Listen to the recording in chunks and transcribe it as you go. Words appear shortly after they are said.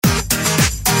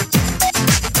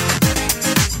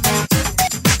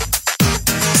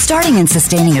Starting and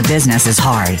sustaining a business is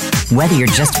hard, whether you're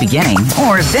just beginning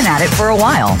or have been at it for a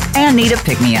while and need a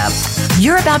pick-me-up.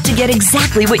 You're about to get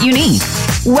exactly what you need.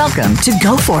 Welcome to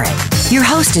Go For It. Your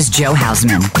host is Joe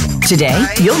Hausman. Today,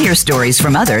 you'll hear stories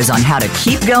from others on how to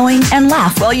keep going and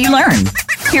laugh while you learn.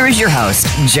 Here is your host,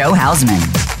 Joe Hausman.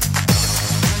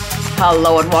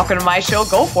 Hello and welcome to my show,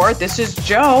 Go For It. This is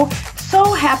Joe.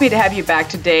 So happy to have you back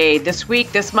today, this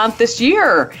week, this month, this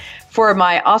year, for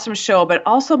my awesome show, but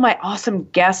also my awesome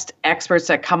guest experts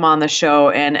that come on the show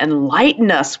and enlighten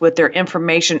us with their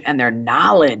information and their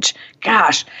knowledge.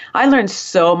 Gosh, I learned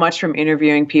so much from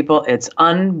interviewing people. It's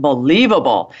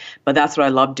unbelievable. But that's what I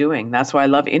love doing. That's why I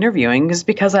love interviewing, is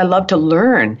because I love to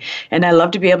learn. And I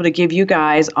love to be able to give you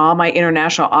guys, all my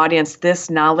international audience, this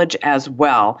knowledge as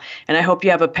well. And I hope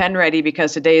you have a pen ready,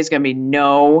 because today is going to be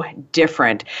no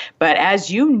different. But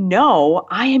as you know,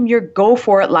 I am your Go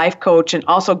For It life coach and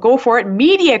also Go For It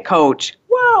media coach.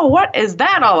 Whoa, what is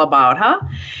that all about, huh?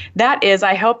 That is,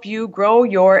 I help you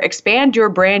expand your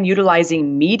brand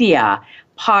utilizing media,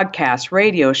 podcasts,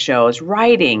 radio shows,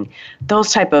 writing,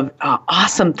 those type of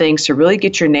awesome things to really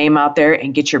get your name out there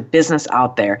and get your business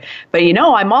out there. But you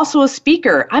know, I'm also a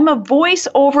speaker. I'm a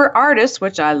voiceover artist,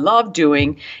 which I love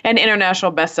doing, and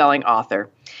international best-selling author.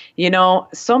 You know,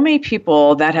 so many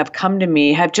people that have come to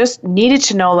me have just needed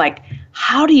to know, like,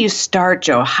 how do you start,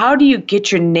 Joe? How do you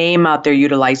get your name out there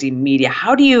utilizing media?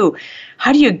 How do you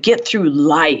get through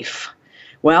life?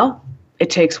 Well, it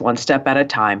takes one step at a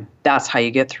time. That's how you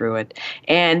get through it.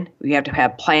 And we have to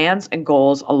have plans and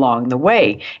goals along the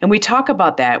way. And we talk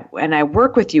about that, and I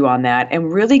work with you on that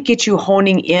and really get you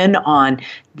honing in on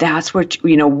that's what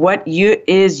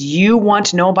you want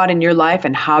to know about in your life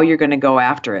and how you're going to go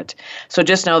after it. So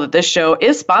just know that this show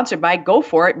is sponsored by Go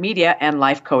For It Media and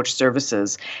Life Coach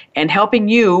Services, and helping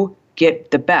you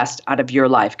get the best out of your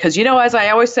life. Because, you know, as I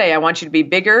always say, I want you to be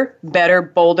bigger, better,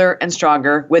 bolder, and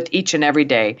stronger with each and every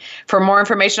day. For more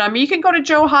information on me, you can go to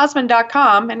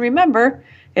joehausman.com. And remember,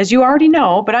 as you already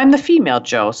know, but I'm the female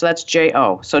Joe, so that's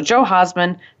J-O. So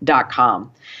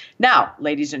joehausman.com. Now,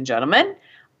 ladies and gentlemen,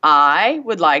 I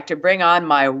would like to bring on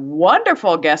my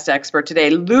wonderful guest expert today,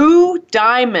 Lou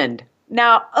Diamond.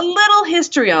 Now, a little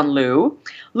history on Lou.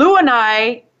 Lou and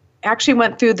I actually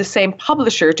went through the same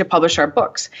publisher to publish our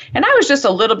books. And I was just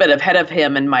a little bit ahead of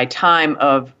him in my time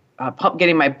of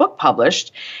getting my book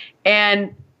published.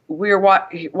 And we were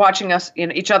watching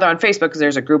each other on Facebook, because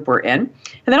there's a group we're in. And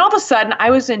then all of a sudden,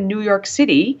 I was in New York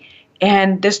City,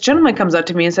 and this gentleman comes up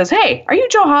to me and says, "Hey, are you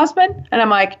Joe Hausman?" And I'm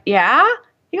like, "Yeah."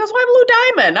 He goes, "Well, I'm Lou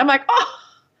Diamond." I'm like, "Oh,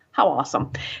 how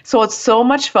awesome." So it's so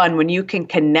much fun when you can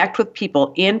connect with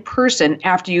people in person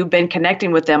after you've been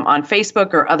connecting with them on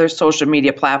Facebook or other social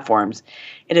media platforms.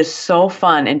 It is so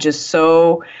fun and just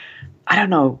so, I don't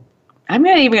know, I'm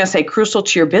not even going to say crucial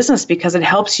to your business, because it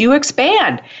helps you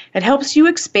expand. It helps you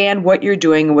expand what you're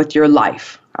doing with your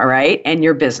life. All right, and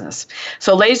your business.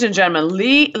 So, ladies and gentlemen,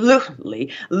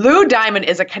 Lou Diamond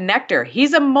is a connector.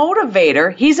 He's a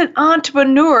motivator. He's an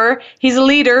entrepreneur. He's a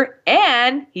leader,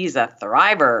 and he's a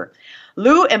thriver.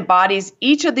 Lou embodies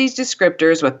each of these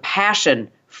descriptors with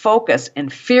passion, focus,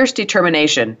 and fierce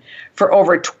determination. For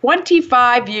over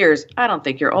 25 years, I don't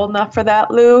think you're old enough for that,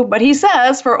 Lou, but he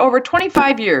says for over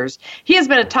 25 years, he has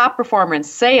been a top performer in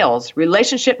sales,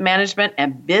 relationship management,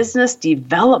 and business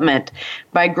development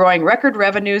by growing record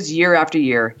revenues year after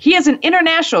year. He is an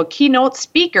international keynote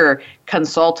speaker,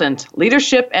 consultant,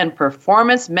 leadership and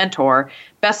performance mentor,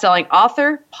 best-selling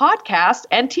author, podcast,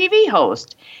 and TV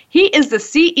host. He is the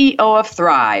CEO of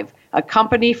Thrive, a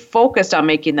company focused on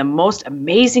making the most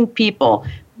amazing people,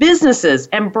 businesses,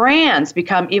 and brands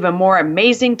become even more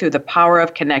amazing through the power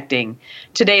of connecting.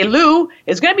 Today, Lou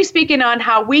is going to be speaking on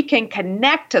how we can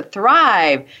connect to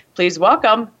thrive. Please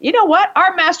welcome, you know what,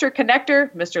 our master connector,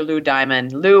 Mr. Lou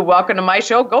Diamond. Lou, welcome to my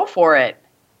show. Go for it.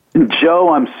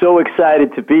 Joe, I'm so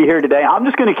excited to be here today. I'm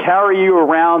just going to carry you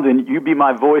around, and you be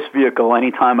my voice vehicle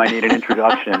anytime I need an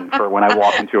introduction for when I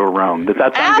walk into a room. Does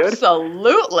that sound good?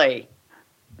 Absolutely.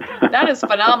 That is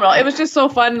phenomenal. It was just so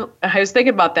fun. I was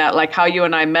thinking about that, like how you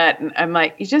and I met. And I'm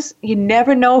like, you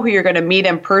never know who you're going to meet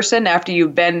in person after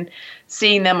you've been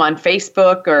seeing them on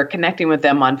Facebook or connecting with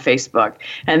them on Facebook.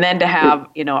 And then to have,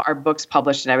 our books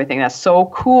published and everything. That's so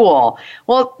cool.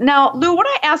 Well, now, Lou, what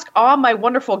I ask all my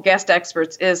wonderful guest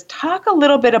experts is talk a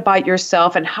little bit about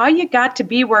yourself and how you got to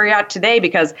be where you're at today,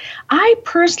 because I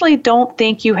personally don't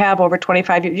think you have over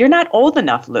 25 years. You're not old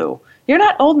enough, Lou. You're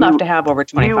not old enough to have over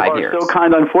 25 years. You are so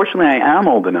kind. Unfortunately, I am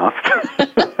old enough.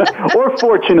 Or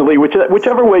fortunately,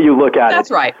 whichever way you look at it.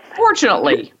 That's right.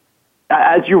 Fortunately.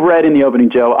 As you read in the opening,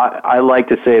 Joe, I like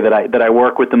to say that I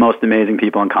work with the most amazing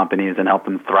people and companies and help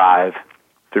them thrive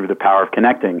through the power of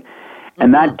connecting.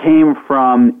 And that came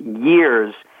from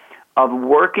years of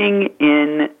working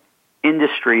in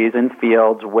industries and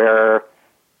fields where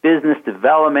business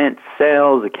development,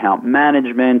 sales, account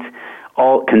management,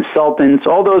 all consultants,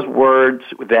 all those words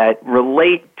that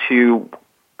relate to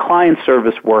client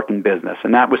service work in business.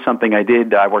 And that was something I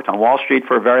did. I worked on Wall Street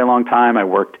for a very long time. I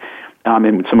worked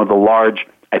in some of the large,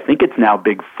 I think it's now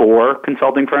big 4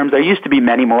 consulting firms. There used to be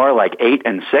many more, like 8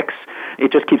 and 6.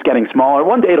 It just keeps getting smaller.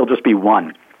 One day it'll just be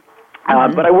 1.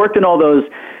 But I worked in all those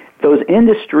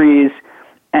industries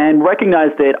and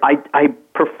recognized that I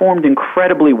performed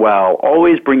incredibly well,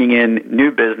 always bringing in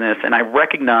new business, and I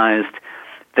recognized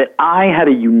that I had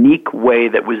a unique way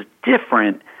that was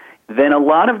different than a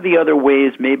lot of the other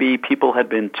ways maybe people had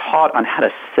been taught on how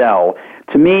to sell.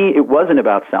 To me, it wasn't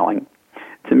about selling.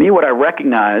 To me, what I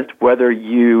recognized, whether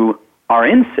you are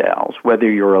in sales, whether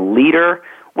you're a leader,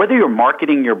 whether you're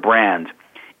marketing your brand,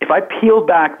 if I peeled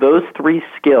back those 3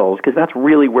 skills, because that's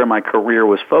really where my career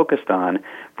was focused on,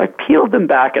 if I peeled them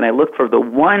back and I looked for the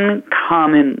one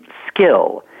common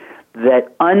skill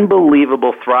that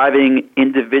unbelievable, thriving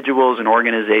individuals and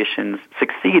organizations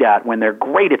succeed at when they're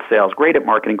great at sales, great at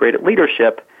marketing, great at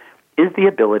leadership, is the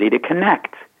ability to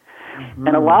connect. And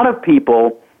a lot of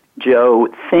people, Joe,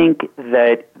 think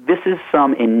that this is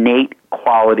some innate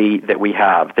quality that we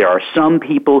have. There are some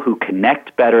people who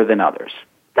connect better than others.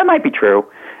 That might be true,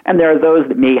 and there are those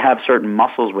that may have certain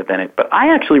muscles within it. But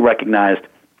I actually recognized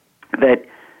that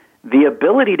the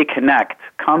ability to connect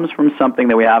comes from something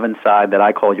that we have inside that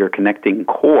I call your connecting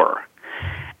core.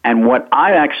 And what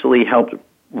I actually helped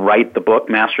write the book,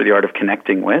 Master the Art of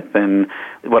Connecting With, and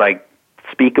what I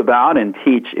speak about and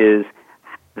teach is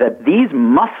that these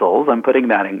muscles, I'm putting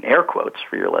that in air quotes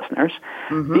for your listeners,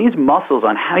 these muscles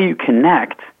on how you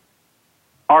connect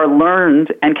are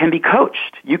learned and can be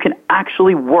coached. You can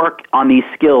actually work on these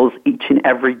skills each and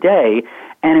every day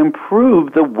and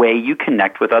improve the way you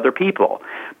connect with other people.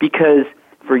 Because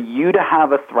for you to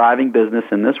have a thriving business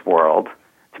in this world,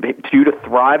 for you to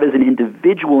thrive as an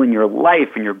individual in your life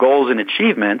and your goals and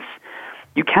achievements,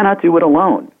 you cannot do it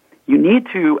alone. You need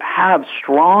to have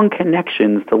strong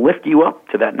connections to lift you up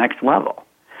to that next level.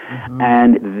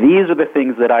 And these are the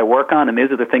things that I work on, and these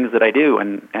are the things that I do,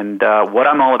 and what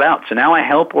I'm all about. So now I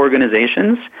help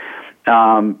organizations,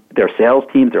 their sales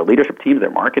teams, their leadership teams,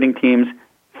 their marketing teams,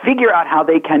 figure out how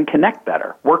they can connect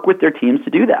better, work with their teams to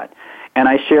do that. And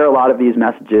I share a lot of these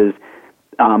messages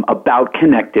about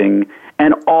connecting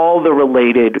and all the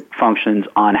related functions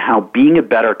on how being a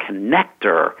better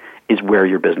connector is where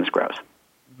your business grows.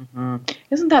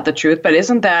 Isn't that the truth? But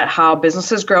isn't that how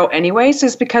businesses grow anyways?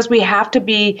 Is because we have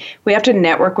to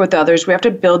network with others. We have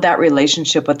to build that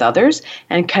relationship with others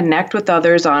and connect with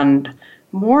others on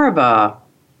more of a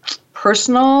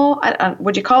personal,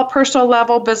 would you call it personal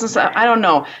level business? I don't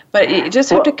know. But you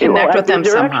just have to connect with them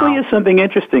somehow. There actually is something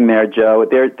interesting there, Joe.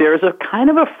 There's a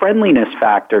kind of a friendliness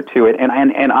factor to it. And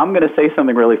I'm going to say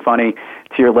something really funny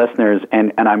to your listeners,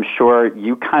 and I'm sure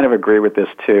you kind of agree with this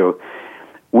too.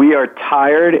 We are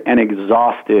tired and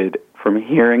exhausted from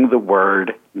hearing the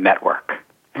word network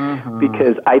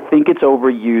because I think it's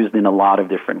overused in a lot of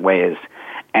different ways.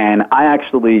 And I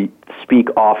actually speak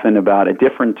often about a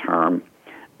different term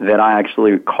that I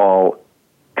actually call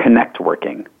connect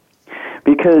working,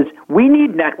 because we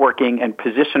need networking and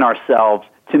position ourselves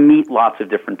to meet lots of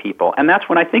different people. And that's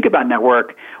when I think about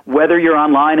network, whether you're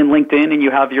online in LinkedIn and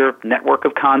you have your network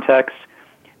of contacts,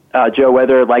 Joe,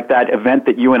 whether like that event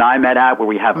that you and I met at where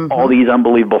we have all these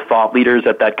unbelievable thought leaders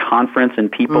at that conference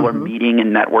and people are meeting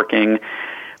and networking.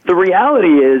 The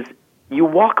reality is you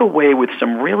walk away with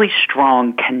some really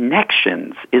strong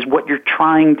connections is what you're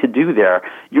trying to do there.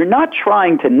 You're not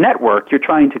trying to network. You're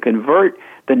trying to convert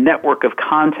the network of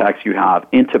contacts you have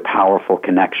into powerful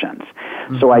connections.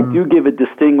 So I do give a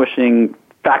distinguishing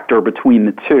factor between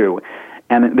the two.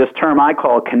 And this term I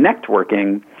call connect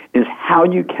working is how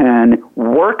you can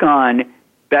work on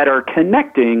better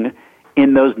connecting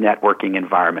in those networking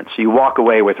environments. So you walk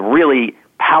away with really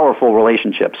powerful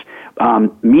relationships,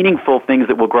 meaningful things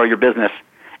that will grow your business,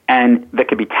 and that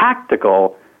can be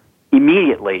tactical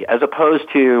immediately, as opposed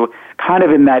to kind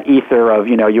of in that ether of,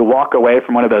 you walk away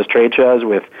from one of those trade shows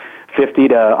with 50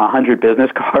 to 100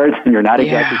 business cards, and you're not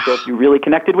exactly sure if you really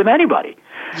connected with anybody.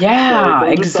 Yeah, so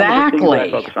exactly. That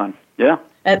I focus on. Yeah.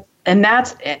 And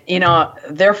that's,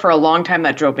 there for a long time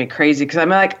that drove me crazy because I'm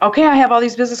like, okay, I have all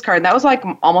these business cards. And that was like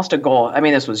almost a goal. I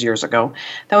mean, this was years ago.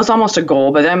 That was almost a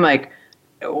goal. But then I'm like,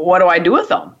 what do I do with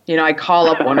them? I call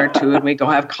up one or two and we go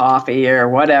have coffee or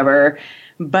whatever.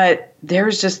 But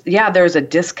there's a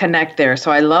disconnect there.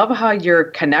 So I love how you're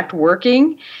connect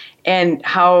working and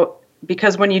how,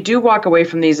 because when you do walk away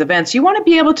from these events, you want to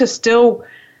be able to still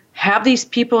have these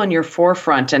people in your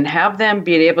forefront and have them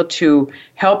be able to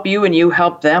help you and you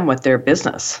help them with their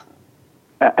business.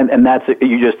 And that's,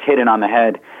 you just hit it on the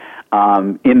head.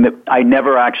 No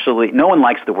one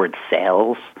likes the word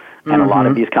sales, and a lot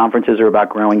of these conferences are about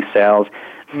growing sales.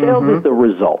 Sales is the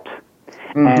result.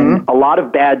 And a lot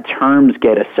of bad terms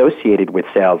get associated with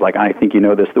sales. Like, I think you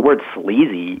know this, the word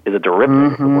sleazy is a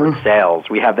derivative of the word sales.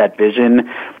 We have that vision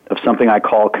of something I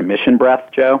call commission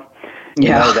breath, Joe. You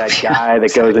know, that guy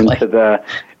that goes into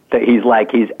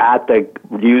he's at the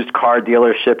used car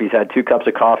dealership, he's had 2 cups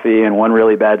of coffee and 1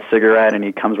 really bad cigarette, and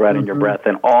he comes right in your breath,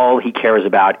 and all he cares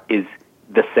about is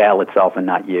the sale itself and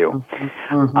not you.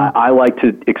 I like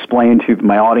to explain to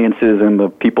my audiences and the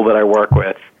people that I work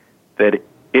with that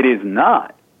it is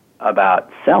not about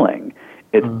selling.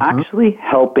 It's actually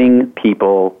helping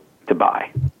people to buy.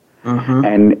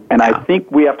 And I think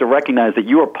we have to recognize that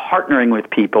you are partnering with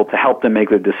people to help them make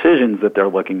the decisions that they're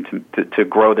looking to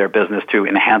grow their business, to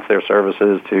enhance their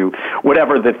services, to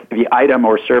whatever the item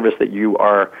or service that you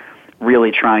are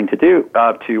really trying to do,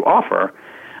 to offer.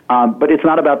 But it's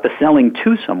not about the selling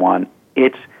to someone.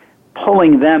 It's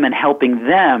pulling them and helping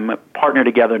them partner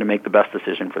together to make the best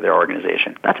decision for their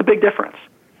organization. That's a big difference.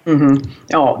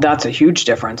 Oh, that's a huge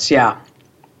difference. Yeah.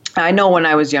 I know when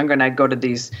I was younger and I'd go to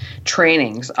these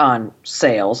trainings on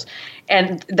sales,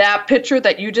 and that picture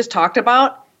that you just talked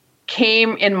about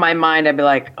came in my mind. I'd be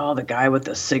like, oh, the guy with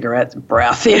the cigarette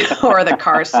breath, or the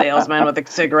car salesman with the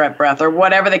cigarette breath, or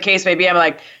whatever the case may be. I'm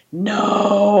like,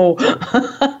 no.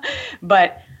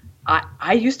 But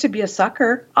I used to be a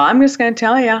sucker. I'm just going to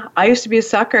tell you, I used to be a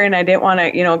sucker, and I didn't want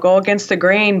to, go against the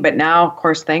grain. But now, of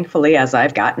course, thankfully, as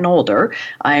I've gotten older,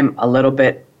 I'm a little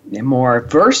bit more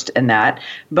versed in that.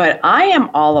 But I am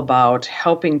all about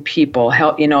helping people.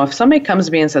 If somebody comes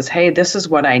to me and says, hey, this is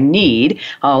what I need,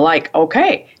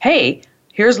 okay, hey,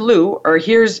 here's Lou, or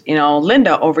here's,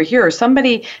 Linda over here, or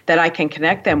somebody that I can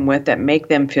connect them with that make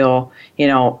them feel,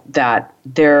 that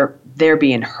they're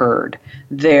being heard.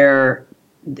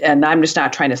 And I'm just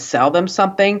not trying to sell them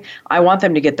something. I want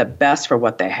them to get the best for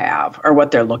what they have or what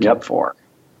they're looking for.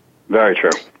 Very true.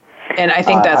 And I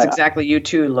think that's exactly you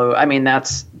too, Lou. I mean,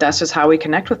 that's just how we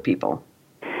connect with people.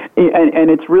 And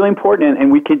it's really important.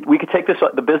 And we could take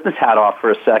the business hat off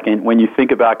for a second when you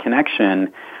think about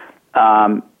connection.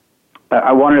 I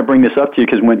wanted to bring this up to you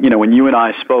because when you and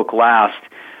I spoke last,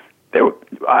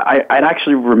 I'd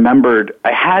actually remembered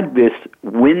I had this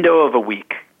window of a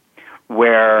week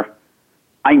where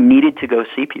I needed to go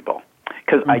see people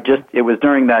because it was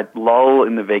during that lull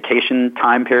in the vacation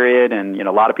time period, and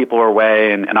a lot of people were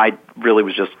away, and I really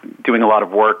was just doing a lot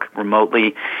of work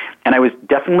remotely, and I was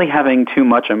definitely having too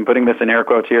much, I'm putting this in air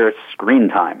quotes here, screen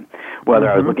time, whether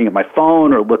I was looking at my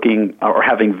phone or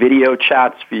having video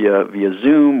chats via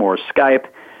Zoom or Skype,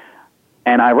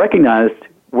 and I recognized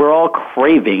we're all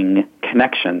craving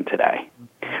connection today.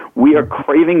 We are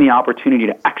craving the opportunity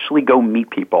to actually go meet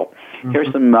people.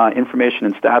 Here's some information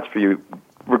and stats for you.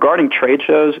 Regarding trade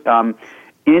shows,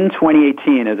 in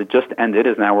 2018, as it just ended,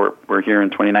 as now we're here in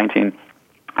 2019,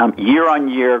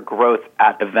 year-on-year growth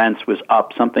at events was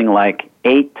up something like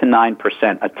 8 to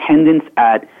 9%. Attendance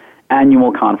at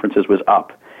annual conferences was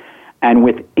up. And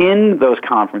within those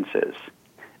conferences,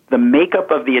 the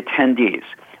makeup of the attendees,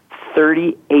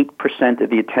 38% of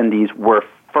the attendees were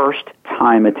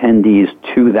first-time attendees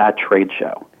to that trade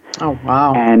show. Oh,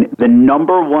 wow. And the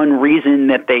number one reason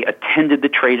that they attended the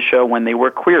trade show when they were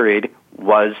queried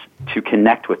was to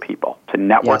connect with people, to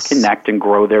network, connect, and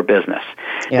grow their business.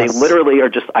 They literally are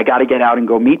just, I got to get out and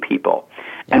go meet people.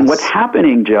 And what's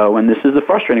happening, Joe, and this is the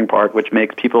frustrating part, which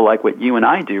makes people like what you and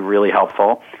I do really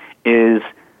helpful, is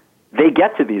they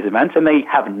get to these events and they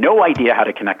have no idea how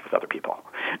to connect with other people.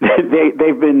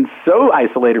 They've been so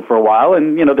isolated for a while,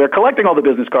 and they're collecting all the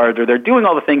business cards or they're doing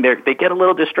all the things. They get a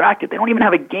little distracted. They don't even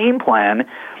have a game plan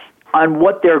on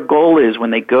what their goal is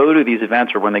when they go to these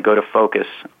events or when they go to focus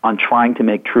on trying to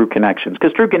make true connections.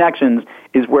 Because true connections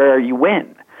is where you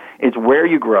win. It's where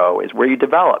you grow. It's where you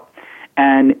develop.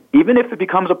 And even if it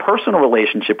becomes a personal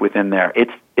relationship within there,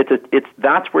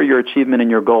 that's where your achievement and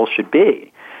your goal should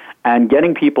be. And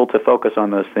getting people to focus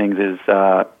on those things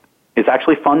is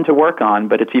actually fun to work on,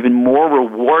 but it's even more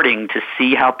rewarding to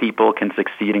see how people can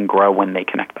succeed and grow when they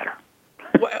connect better.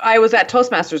 I was at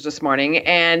Toastmasters this morning,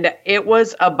 and it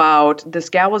was about, this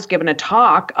gal was giving a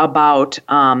talk about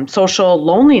social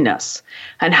loneliness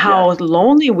and how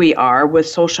lonely we are with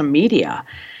social media.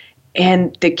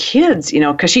 And the kids,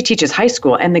 because she teaches high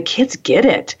school, and the kids get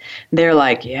it. They're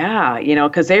like, yeah,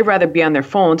 because they'd rather be on their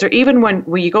phones, or even when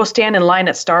you go stand in line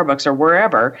at Starbucks or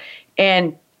wherever,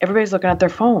 and everybody's looking at their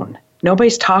phone.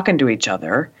 Nobody's talking to each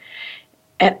other.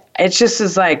 And it just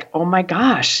is like, oh my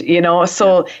gosh,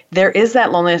 so there is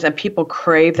that loneliness and people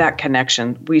crave that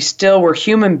connection. We're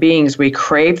human beings. We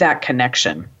crave that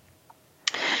connection.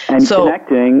 And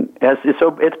connecting,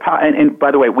 and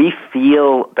by the way, we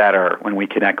feel better when we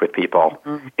connect with people.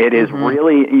 Mm-hmm. It is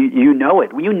really, you know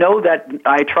it. You know that.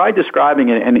 I tried describing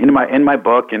it, and in my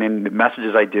book and in the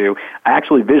messages I do, I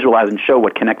actually visualize and show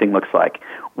what connecting looks like.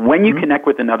 When you connect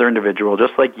with another individual,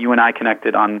 just like you and I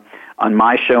connected on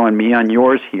my show and me on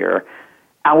yours here,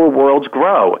 our worlds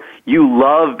grow. You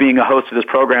love being a host of this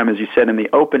program, as you said in the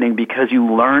opening, because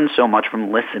you learn so much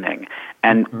from listening.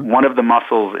 And one of the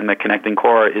muscles in the connecting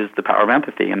core is the power of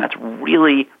empathy, and that's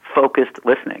really focused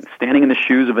listening, standing in the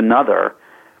shoes of another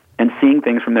and seeing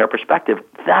things from their perspective.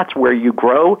 That's where you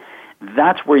grow.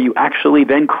 That's where you actually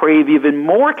then crave even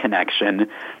more connection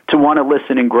to want to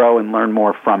listen and grow and learn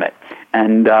more from it.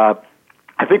 And I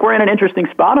think we're in an interesting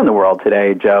spot in the world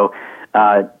today, Joe.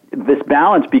 This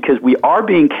balance, because we are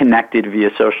being connected via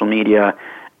social media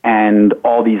and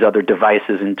all these other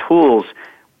devices and tools,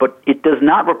 but it does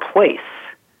not replace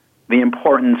the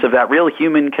importance of that real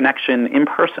human connection in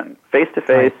person,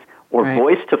 face-to-face, or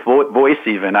voice-to-voice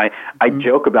even. I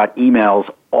joke about emails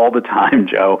all the time,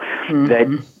 Joe, that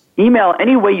email,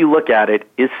 any way you look at it,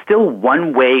 is still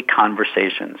one-way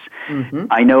conversations.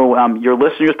 I know your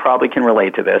listeners probably can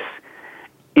relate to this.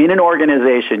 In an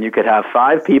organization, you could have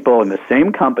 5 people in the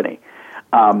same company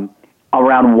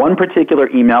around one particular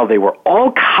email. They were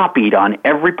all copied on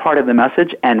every part of the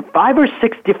message, and 5 or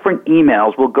 6 different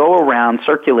emails will go around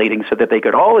circulating so that they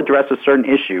could all address a certain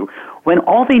issue when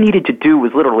all they needed to do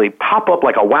was literally pop up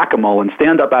like a whack-a-mole and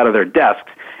stand up out of their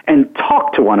desks and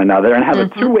talk to one another and have a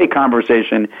two-way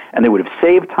conversation, and they would have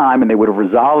saved time and they would have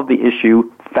resolved the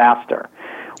issue faster.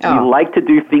 We like to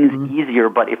do things easier,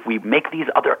 but if we make these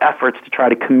other efforts to try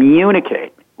to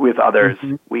communicate with others,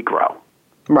 we grow.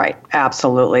 Right,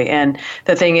 absolutely. And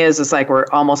the thing is like we're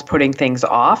almost putting things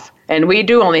off. And we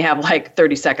do only have like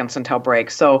 30 seconds until break.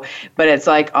 So, but it's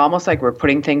like almost like we're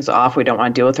putting things off. We don't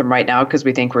want to deal with them right now because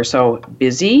we think we're so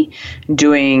busy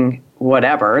doing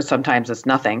whatever. Sometimes it's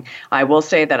nothing. I will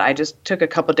say that I just took a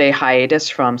couple-day hiatus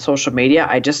from social media.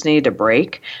 I just needed a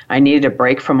break. I needed a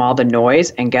break from all the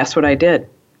noise. And guess what I did?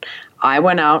 I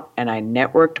went out and I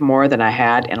networked more than I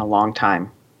had in a long time.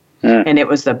 And it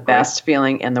was the best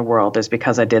feeling in the world is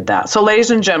because I did that. So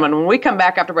ladies and gentlemen, when we come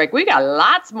back after break, we got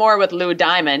lots more with Lou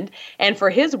Diamond. And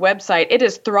for his website, it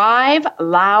is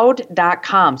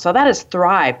thriveloud.com. So that is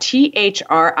Thrive,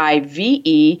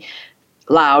 THRIVE,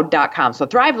 loud.com. So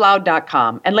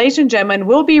thriveloud.com. And ladies and gentlemen,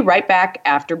 we'll be right back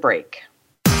after break.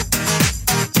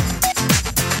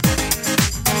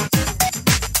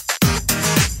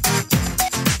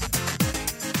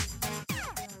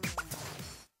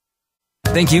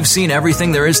 Think you've seen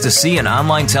everything there is to see in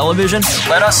online television?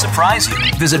 Let us surprise you.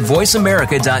 Visit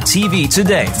voiceamerica.tv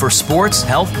today for sports,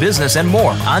 health, business, and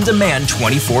more on demand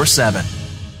 24/7.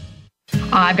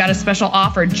 I've got a special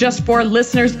offer just for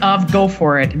listeners of Go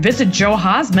For It. Visit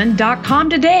joehausman.com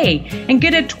today and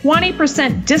get a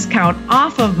 20% discount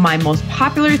off of my most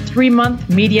popular 3-month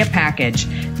media package.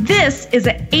 This is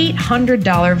an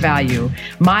 $800 value.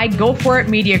 My Go For It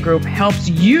Media Group helps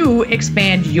you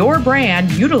expand your brand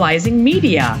utilizing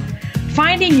media.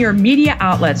 Finding your media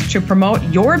outlets to promote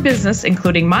your business,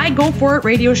 including my Go For It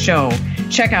radio show.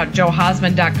 Check out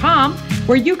joehausman.com,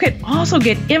 where you can also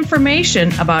get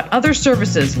information about other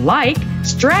services like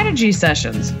strategy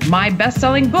sessions, my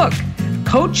best-selling book,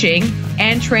 coaching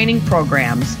and training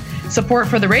programs, support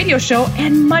for the radio show,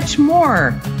 and much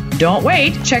more. Don't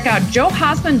wait. Check out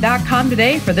joehausman.com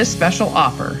today for this special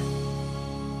offer.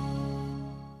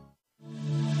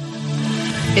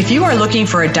 If you are looking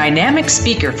for a dynamic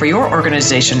speaker for your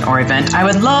organization or event, I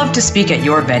would love to speak at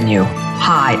your venue.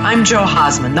 Hi, I'm Joe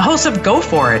Hausman, the host of Go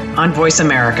For It on Voice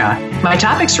America. My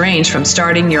topics range from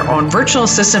starting your own virtual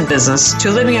assistant business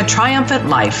to living a triumphant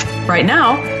life. Right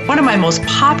now, one of my most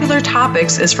popular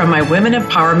topics is from my Women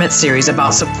Empowerment series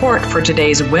about support for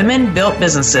today's women-built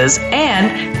businesses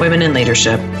and women in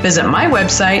leadership. Visit my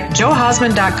website,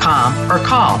 joehausman.com, or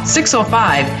call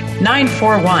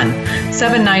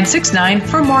 605-941-7969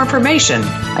 for more information.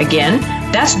 Again,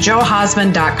 that's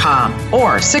joehausman.com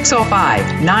or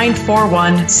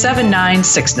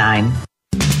 605-941-7969.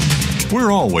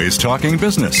 We're always talking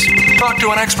business. Talk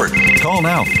to an expert. Call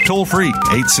now, toll free,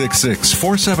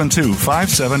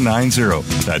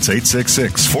 866-472-5790. That's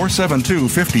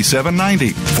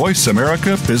 866-472-5790. Voice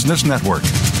America Business Network.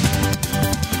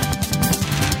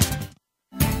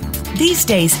 These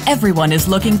days, everyone is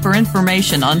looking for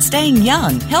information on staying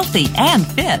young, healthy, and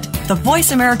fit. The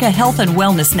Voice America Health and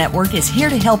Wellness Network is here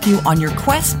to help you on your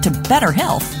quest to better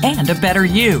health and a better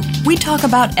you. We talk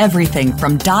about everything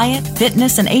from diet,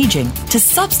 fitness, and aging to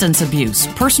substance abuse,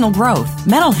 personal growth,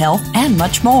 mental health, and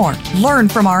much more. Learn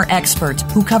from our experts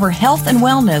who cover health and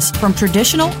wellness from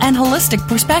traditional and holistic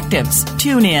perspectives.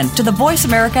 Tune in to the Voice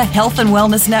America Health and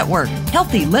Wellness Network.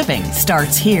 Healthy living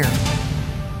starts here.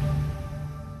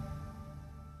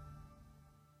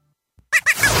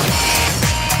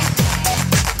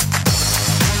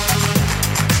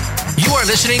 You are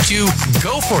listening to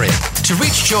Go For It. To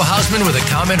reach Joe Hausman with a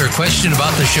comment or question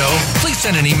about the show, please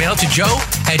send an email to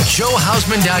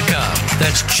joe@joehausman.com.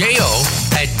 That's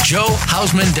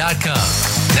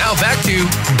joe@joehausman.com. Now back to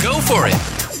Go For It.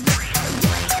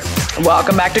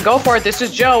 Welcome back to Go For It. This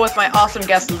is Joe with my awesome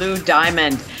guest, Lou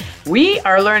Diamond. We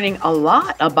are learning a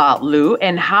lot about Lou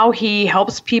and how he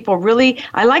helps people really,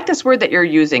 I like this word that you're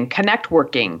using,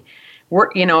 connecting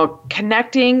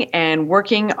and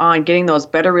working on getting those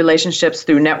better relationships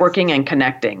through networking and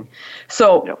connecting.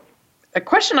 So a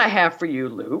question I have for you,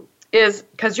 Lou, is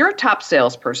because you're a top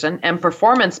salesperson and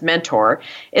performance mentor,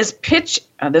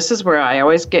 this is where I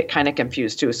always get kind of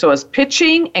confused too. So is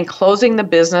pitching and closing the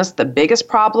business the biggest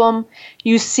problem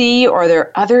you see, or are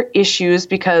there other issues?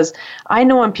 Because I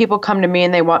know when people come to me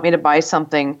and they want me to buy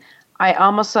something, I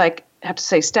almost have to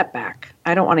say, step back.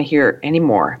 I don't want to hear any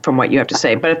more from what you have to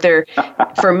say. But if they're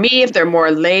more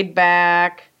laid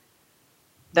back,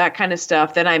 that kind of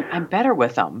stuff, then I'm better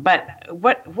with them. But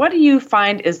what do you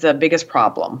find is the biggest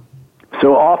problem?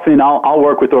 So often I'll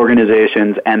work with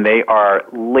organizations and they are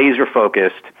laser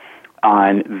focused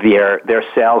on their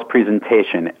sales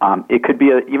presentation. It could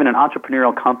be even an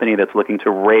entrepreneurial company that's looking to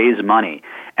raise money,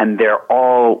 and they're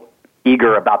all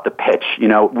eager about the pitch.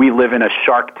 We live in a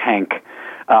Shark Tank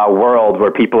world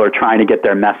where people are trying to get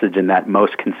their message in that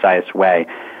most concise way.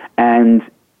 And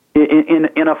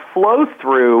in a flow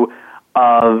through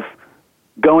of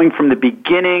going from the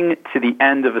beginning to the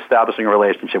end of establishing a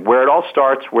relationship, where it all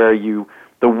starts, where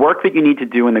the work that you need to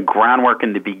do in the groundwork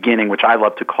in the beginning, which I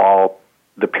love to call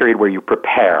the period where you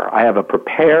prepare. I have a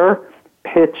prepare,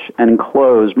 pitch, and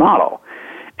close model.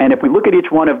 And if we look at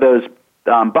each one of those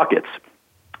buckets,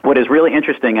 what is really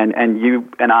interesting, and you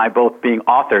and I both being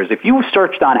authors, if you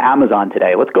searched on Amazon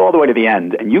today, let's go all the way to the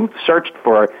end, and you searched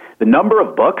for the number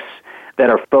of books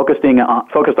that are focused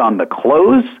on the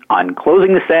close, on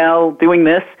closing the sale, doing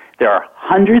this, there are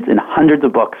hundreds and hundreds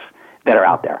of books that are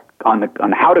out there on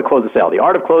how to close the sale, the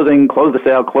art of closing, close the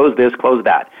sale, close this, close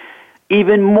that.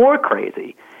 Even more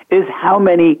crazy is how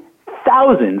many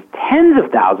thousands, tens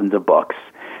of thousands of books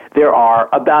there are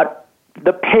about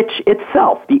the pitch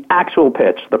itself, the actual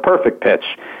pitch, the perfect pitch,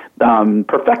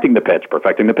 perfecting the pitch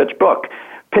book,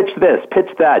 pitch this,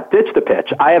 pitch that, ditch the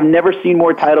pitch. I have never seen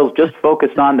more titles just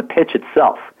focused on the pitch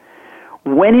itself.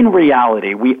 When in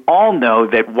reality, we all know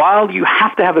that while you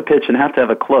have to have a pitch and have to have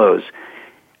a close,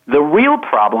 the real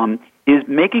problem is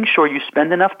making sure you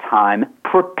spend enough time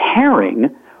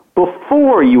preparing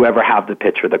before you ever have the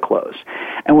pitch or the close.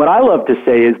 And what I love to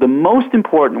say is the most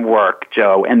important work,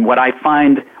 Joe, and what I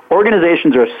find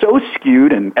organizations are so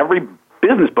skewed, and every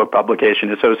business book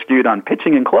publication is so skewed on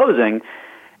pitching and closing,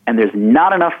 and there's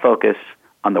not enough focus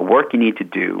on the work you need to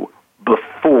do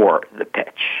before the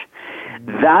pitch.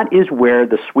 That is where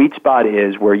the sweet spot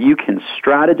is, where you can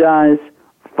strategize,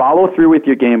 follow through with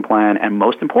your game plan, and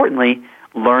most importantly,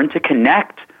 learn to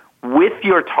connect with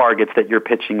your targets that you're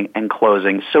pitching and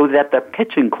closing so that the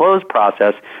pitch and close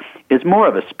process is more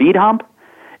of a speed hump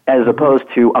as opposed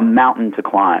to a mountain to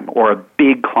climb or a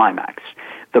big climax.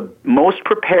 The most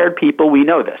prepared people, we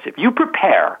know this. If you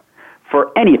prepare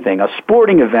for anything, a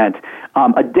sporting event,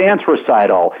 a dance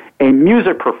recital, a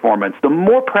music performance, the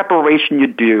more preparation you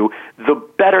do, the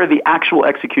better the actual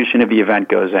execution of the event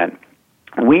goes in.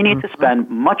 We need to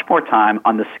spend much more time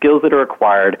on the skills that are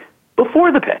acquired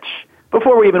before the pitch,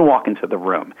 before we even walk into the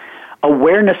room.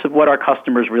 Awareness of what our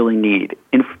customers really need,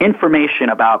 information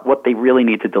about what they really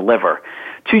need to deliver.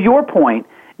 To your point,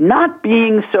 not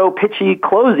being so pitchy,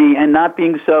 closey, and not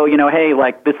being so, hey,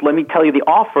 like this, let me tell you the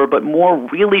offer, but more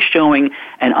really showing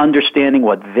and understanding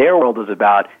what their world is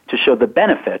about to show the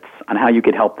benefits on how you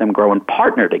could help them grow and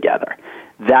partner together.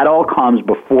 That all comes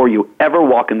before you ever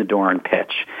walk in the door and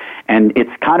pitch. And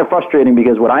it's kind of frustrating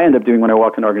because what I end up doing when I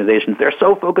walk in organizations, they're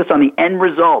so focused on the end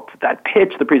result, that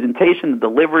pitch, the presentation, the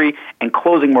delivery, and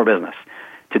closing more business.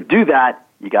 To do that,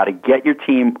 you got to get your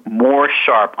team more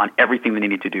sharp on everything they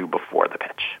need to do before the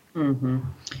pitch. Mm-hmm.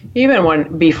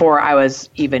 Even before I was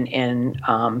even in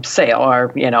sale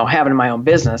or, having my own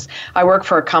business, I worked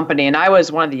for a company and I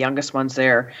was one of the youngest ones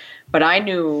there, but I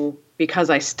knew because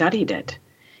I studied it.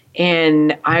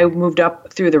 And I moved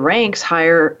up through the ranks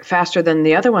faster than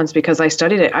the other ones because I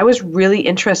studied it. I was really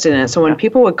interested in it. So when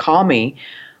people would call me,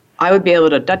 I would be able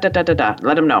to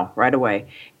let them know right away.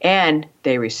 And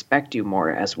they respect you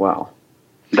more as well.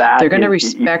 They're going to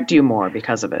respect you more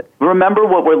because of it. Remember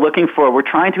what we're looking for. We're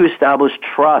trying to establish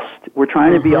trust. We're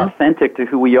trying to be authentic to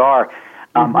who we are.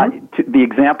 The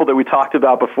example that we talked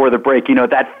about before the break,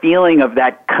 that feeling of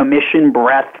that commission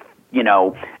breath,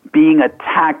 being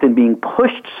attacked and being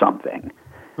pushed something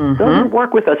doesn't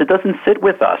work with us. It doesn't sit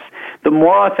with us. The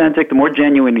more authentic, the more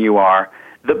genuine you are,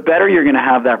 the better you're going to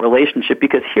have that relationship,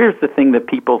 because here's the thing that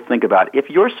people think about. If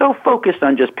you're so focused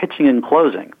on just pitching and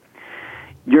closing,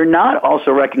 you're not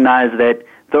also recognize that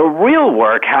the real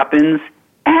work happens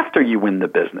after you win the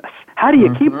business. How do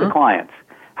you keep the clients?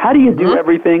 How do you do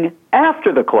everything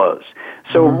after the close?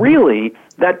 So really,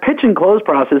 that pitch and close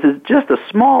process is just a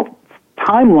small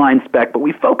timeline spec, but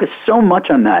we focus so much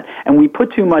on that, and we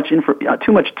put too much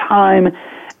time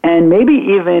and maybe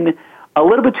even a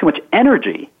little bit too much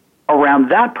energy around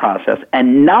that process,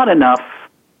 and not enough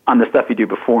on the stuff you do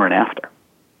before and after.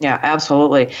 Yeah,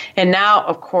 absolutely. And now,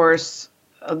 of course,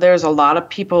 there's a lot of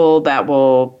people that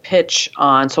will pitch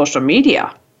on social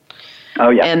media. Oh,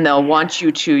 yeah. And they'll want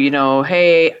you to,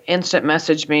 hey, instant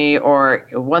message me. Or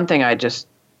one thing I'm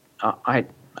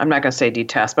not going to say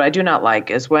detest, but I do not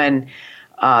like is when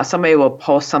somebody will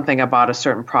post something about a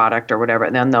certain product or whatever,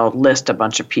 and then they'll list a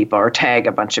bunch of people or tag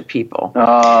a bunch of people.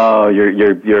 Oh,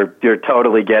 you're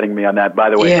totally getting me on that, by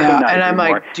the way. Yeah, and I'm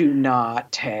like, do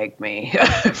not tag me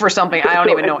for something I don't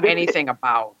even know anything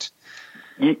about.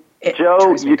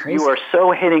 Joe, you are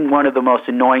so hitting one of the most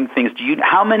annoying things.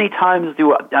 How many times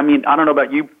I don't know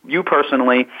about you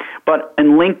personally, but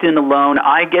in LinkedIn alone,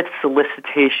 I get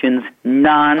solicitations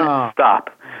nonstop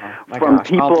from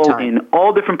people in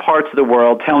all different parts of the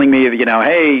world telling me,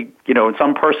 hey, in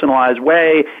some personalized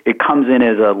way, it comes in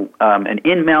as an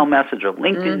email message or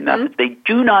LinkedIn message. They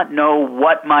do not know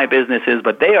what my business is,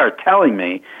 but they are telling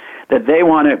me that they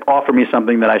want to offer me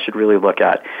something that I should really look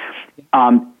at.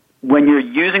 When you're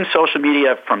using social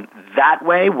media from that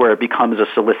way, where it becomes a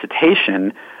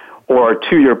solicitation, or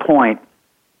to your point,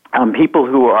 people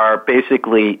who are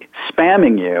basically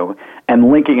spamming you and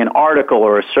linking an article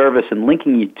or a service and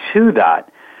linking you to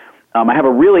that, I have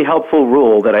a really helpful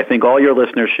rule that I think all your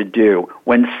listeners should do.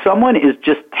 When someone is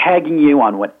just tagging you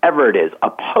on whatever it is, a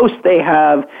post they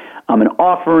have, an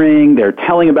offering, they're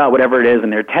telling about whatever it is,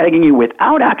 and they're tagging you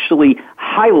without actually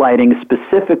highlighting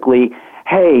specifically,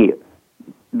 hey,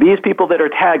 these people that are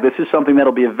tagged, this is something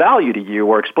that'll be of value to you,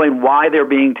 or explain why they're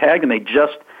being tagged, and they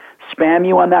just spam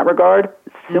you on that regard.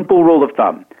 Simple rule of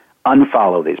thumb: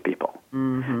 unfollow these people.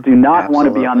 Do not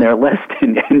want to be on their list,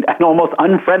 and almost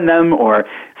unfriend them, or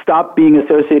stop being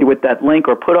associated with that link,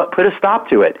 or put a stop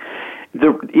to it.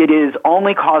 It is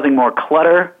only causing more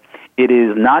clutter. It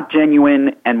is not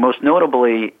genuine, and most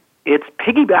notably, it's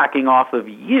piggybacking off of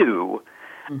you,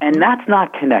 and that's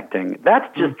not connecting. That's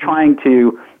just trying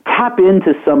to tap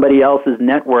into somebody else's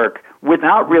network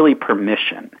without really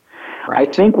permission. Right.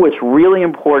 I think what's really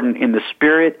important in the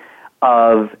spirit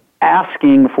of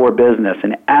asking for business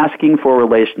and asking for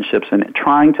relationships and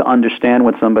trying to understand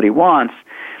what somebody wants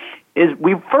is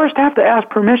we first have to ask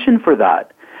permission for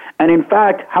that. And in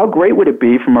fact, how great would it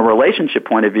be from a relationship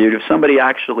point of view if somebody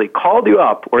actually called you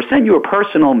up or sent you a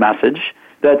personal message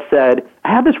that said, I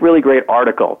have this really great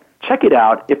article. Check it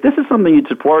out. If this is something you'd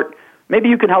support, maybe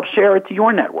you can help share it to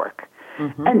your network.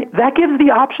 And that gives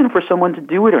the option for someone to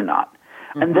do it or not.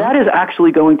 And that is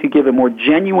actually going to give a more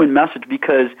genuine message,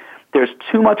 because there's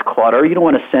too much clutter. You don't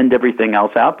want to send everything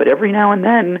else out, but every now and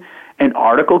then an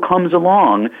article comes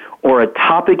along or a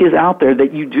topic is out there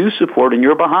that you do support and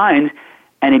you're behind,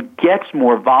 and it gets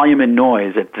more volume and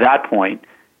noise at that point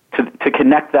to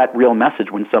connect that real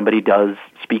message when somebody does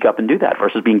speak up and do that,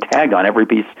 versus being tagged on every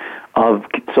piece of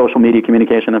social media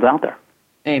communication that's out there.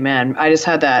 Amen. I just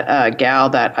had that gal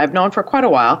that I've known for quite a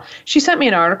while. She sent me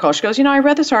an article. She goes, I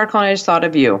read this article and I just thought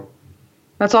of you.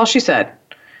 That's all she said.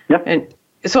 Yep. And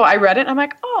so I read it and I'm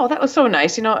like, oh, that was so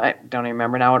nice. I don't even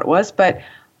remember now what it was, but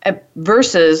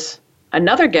versus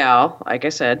another gal, like I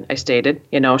said, I stated,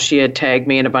 she had tagged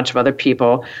me and a bunch of other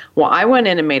people. Well, I went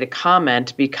in and made a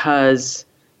comment because,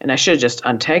 and I should have just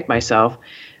untagged myself,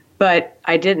 but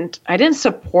I didn't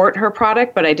support her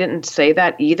product, but I didn't say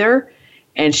that either.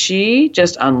 And she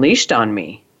just unleashed on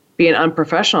me, being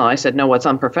unprofessional. I said, no, what's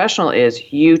unprofessional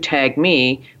is you tag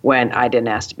me when I didn't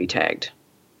ask to be tagged.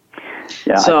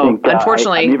 Yeah, so, I think,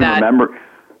 unfortunately, I even remember.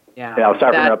 Yeah, I was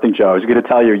sorry for interrupting, Joe. I was going to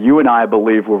tell you, you and I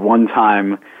believe were one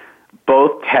time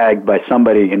both tagged by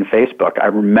somebody in Facebook.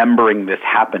 I'm remembering this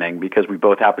happening because we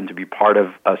both happened to be part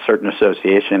of a certain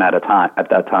association at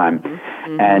that time.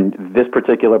 Mm-hmm. And this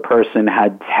particular person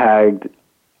had tagged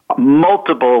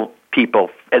multiple people,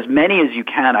 as many as you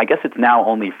can. I guess it's now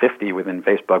only 50 within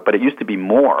Facebook, but it used to be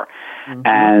more. Mm-hmm.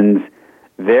 And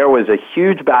there was a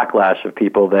huge backlash of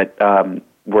people that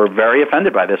were very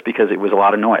offended by this because it was a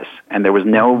lot of noise and there was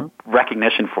no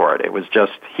recognition for it. It was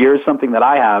just, here's something that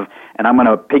I have and I'm going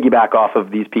to piggyback off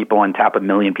of these people and tap 1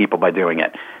 million people by doing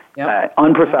it. Yep.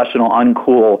 Unprofessional,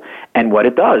 uncool. And what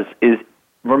it does is,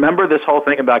 remember this whole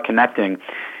thing about connecting.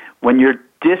 When you're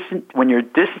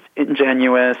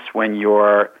disingenuous, when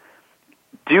you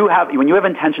have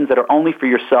intentions that are only for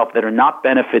yourself, that are not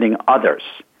benefiting others,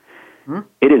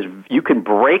 you can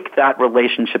break that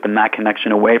relationship and that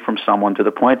connection away from someone to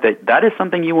the point that is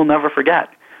something you will never forget.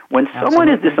 When someone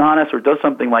is dishonest or does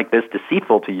something like this,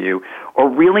 deceitful to you, or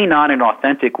really not in an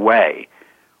authentic way,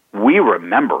 we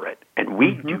remember it, and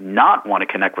we do not want to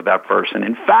connect with that person.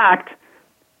 In fact,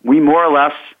 we more or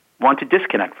less want to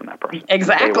disconnect from that person.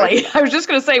 Exactly. I was just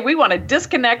going to say, we want to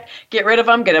disconnect, get rid of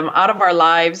them, get them out of our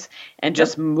lives, and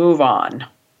just move on.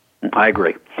 I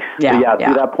agree. To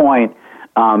that point,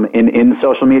 in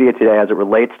social media today, as it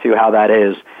relates to how that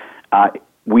is,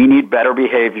 we need better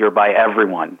behavior by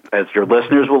everyone. As your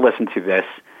listeners will listen to this,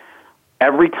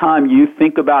 every time you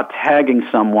think about tagging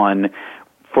someone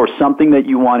for something that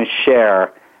you want to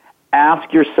share,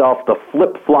 ask yourself the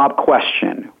flip-flop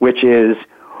question, which is,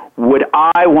 would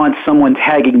I want someone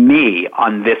tagging me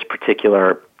on this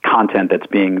particular content that's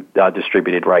being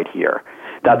distributed right here?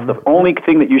 That's the only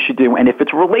thing that you should do. And if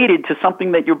it's related to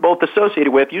something that you're both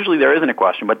associated with, usually there isn't a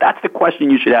question, but that's the question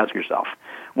you should ask yourself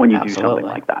when you do something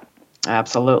like that.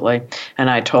 Absolutely. And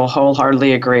I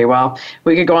wholeheartedly agree. Well,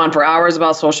 we could go on for hours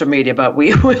about social media, but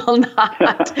we will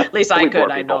not. At least I could.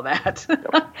 I know that.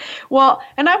 Yep. Well,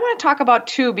 and I want to talk about,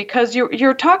 too, because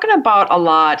you're talking about a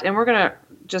lot, and we're going to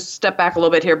just step back a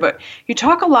little bit here, but you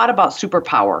talk a lot about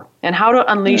superpower and how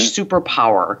to unleash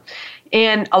superpower.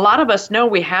 And a lot of us know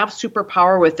we have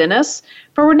superpower within us,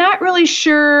 but we're not really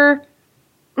sure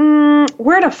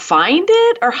where to find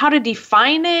it or how to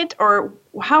define it or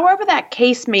however that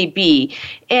case may be.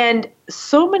 And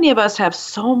so many of us have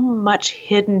so much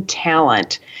hidden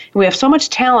talent. We have so much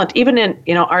talent, even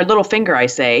in our little finger, I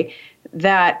say,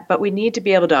 but we need to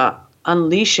be able to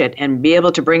unleash it and be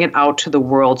able to bring it out to the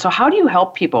world. So how do you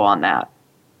help people on that?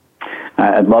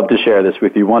 I'd love to share this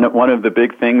with you. One of the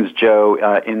big things,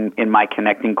 Joe, in my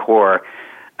Connecting Core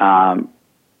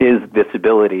is this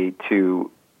ability to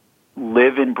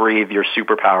live and breathe your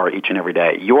superpower each and every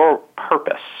day. Your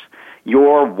purpose,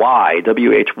 your why,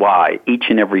 W-H-Y, each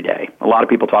and every day. A lot of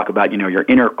people talk about, your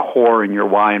inner core and your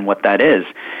why and what that is.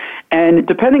 And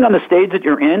depending on the stage that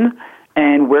you're in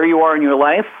and where you are in your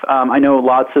life, I know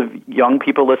lots of young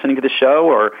people listening to the show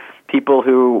or people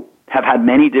who have had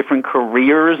many different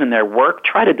careers in their work,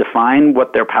 try to define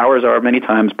what their powers are many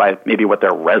times by maybe what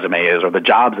their resume is or the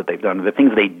jobs that they've done, or the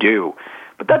things they do.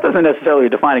 But that doesn't necessarily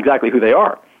define exactly who they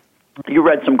are. You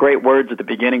read some great words at the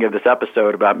beginning of this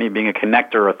episode about me being a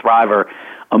connector, a thriver,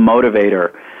 a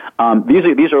motivator.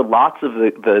 These are lots of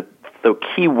the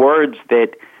key words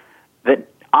that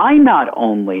I not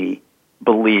only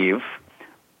believe,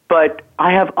 but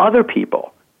I have other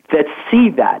people that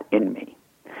see that in me.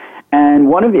 And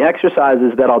one of the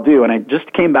exercises that I'll do, and I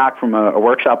just came back from a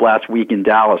workshop last week in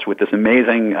Dallas with this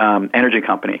amazing energy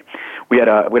company. We had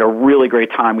a really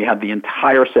great time. We had the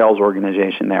entire sales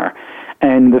organization there.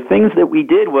 And the things that we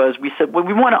did was we said, well,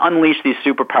 we want to unleash these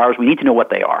superpowers. We need to know what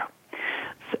they are.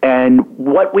 And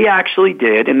what we actually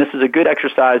did, and this is a good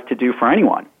exercise to do for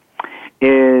anyone,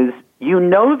 is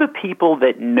the people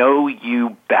that know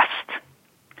you best.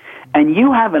 And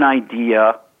you have an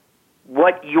idea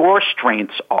what your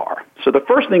strengths are. So the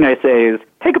first thing I say is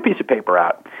take a piece of paper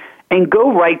out and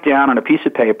go write down on a piece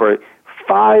of paper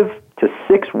 5 to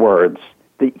 6 words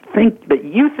that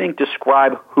you think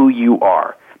describe who you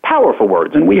are. Powerful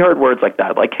words. And we heard words like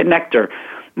that, like connector,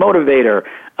 motivator,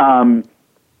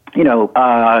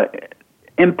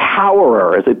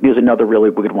 empowerer is another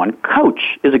really good one.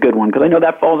 Coach is a good one because I know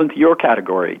that falls into your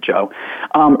category, Joe.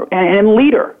 And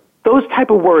leader. Those type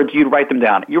of words, you'd write them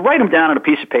down. You write them down on a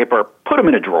piece of paper, put them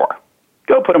in a drawer.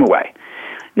 Go put them away.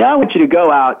 Now I want you to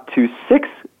go out to 6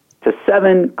 to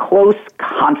 7 close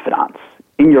confidants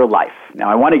in your life.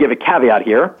 Now I want to give a caveat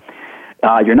here.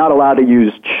 You're not allowed to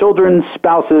use children,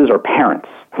 spouses, or parents.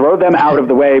 Throw them out of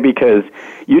the way because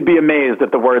you'd be amazed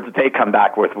at the words that they come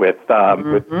back with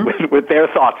their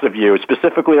thoughts of you,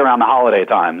 specifically around the holiday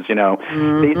times.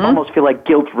 They almost feel like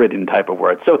guilt-ridden type of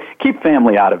words. So keep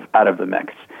family out of the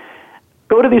mix.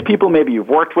 Go to these people maybe you've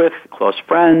worked with, close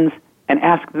friends, and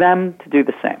ask them to do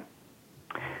the same.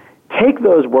 Take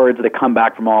those words that come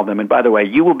back from all of them, and by the way,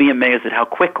 you will be amazed at how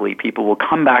quickly people will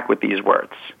come back with these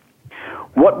words.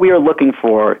 What we are looking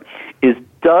for is,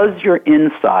 does your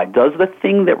inside, does the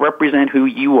thing that represents who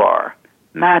you are,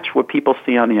 match what people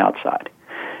see on the outside?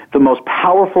 The most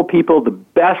powerful people, the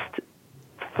best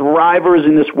thrivers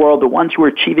in this world, the ones who are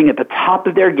achieving at the top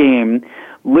of their game,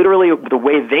 literally the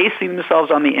way they see themselves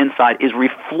on the inside is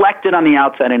reflected on the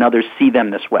outside, and others see them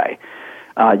this way.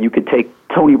 You could take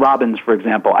Tony Robbins, for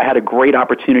example. I had a great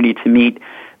opportunity to meet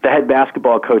the head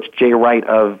basketball coach, Jay Wright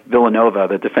of Villanova,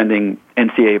 the defending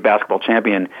NCAA basketball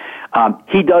champion.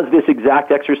 He does this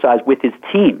exact exercise with his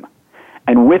team.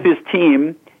 And with his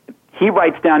team, he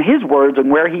writes down his words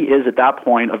and where he is at that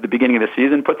point of the beginning of the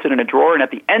season, puts it in a drawer, and at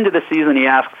the end of the season, he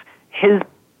asks his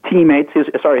teammates,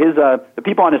 the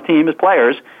people on his team, his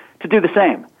players, to do the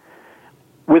same.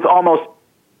 With almost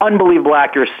unbelievable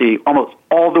accuracy, almost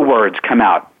all the words come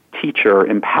out. Teacher,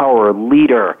 empower,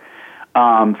 leader,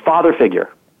 father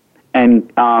figure, and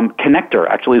connector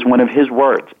actually is one of his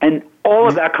words. And all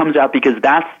of that comes out because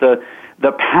that's the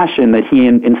passion that he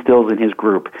instills in his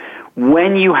group.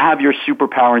 When you have your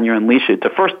superpower and you unleash it, to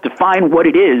first define what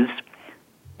it is,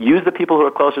 use the people who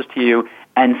are closest to you,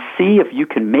 and see if you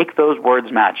can make those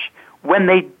words match. When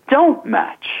they don't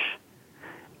match,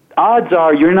 odds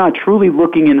are you're not truly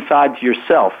looking inside to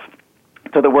yourself,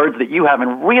 to the words that you have,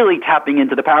 and really tapping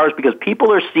into the powers, because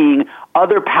people are seeing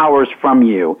other powers from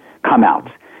you come out.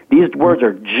 These words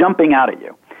are jumping out at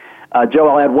you. Joe,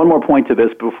 I'll add one more point to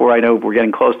this before I know we're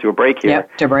getting close to a break here.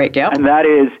 Yep, to break, yep. And that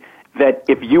is that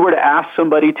if you were to ask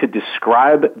somebody to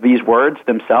describe these words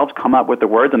themselves, come up with the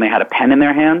words, and they had a pen in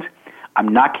their hand, I'm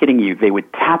not kidding you, they would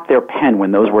tap their pen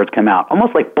when those words come out,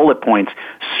 almost like bullet points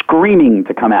screaming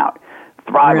to come out.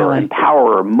 Thriver, really?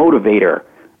 Empower, motivator,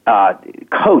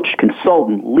 coach,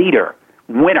 consultant, leader,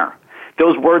 winner.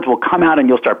 Those words will come out and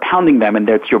you'll start pounding them, and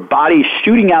it's your body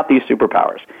shooting out these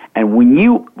superpowers. And when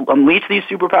you unleash these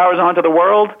superpowers onto the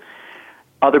world,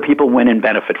 other people win and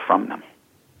benefit from them.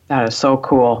 That is so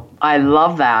cool. I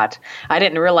love that. I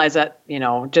didn't realize that,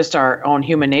 just our own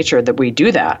human nature that we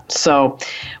do that. So,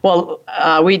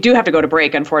 we do have to go to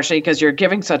break, unfortunately, because you're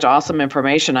giving such awesome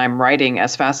information. I'm writing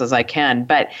as fast as I can.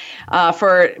 But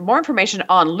for more information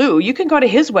on Lou, you can go to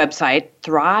his website,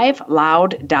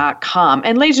 thriveloud.com.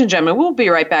 And ladies and gentlemen, we'll be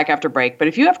right back after break. But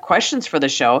if you have questions for the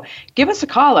show, give us a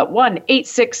call at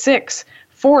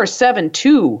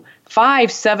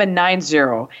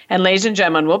 1-866-472-5790. And ladies and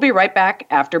gentlemen, we'll be right back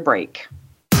after break.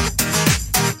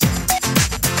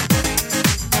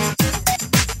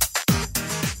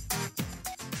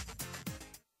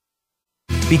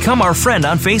 Become our friend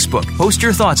on Facebook. Post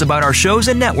your thoughts about our shows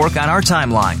and network on our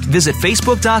timeline. Visit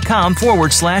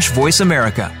facebook.com/Voice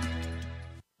America.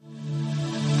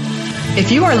 If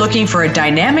you are looking for a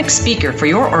dynamic speaker for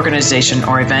your organization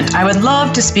or event, I would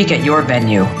love to speak at your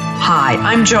venue. Hi,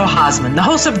 I'm Joe Hausman, the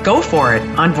host of Go For It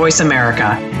on Voice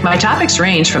America. My topics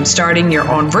range from starting your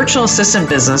own virtual assistant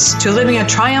business to living a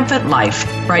triumphant life.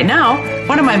 Right now,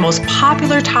 one of my most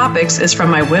popular topics is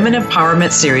from my Women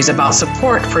Empowerment series about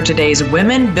support for today's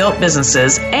women-built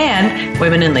businesses and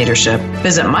women in leadership.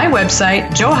 Visit my website,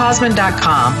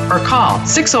 joehausman.com, or call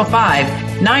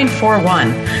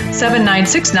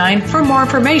 605-941-7969 for more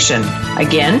information.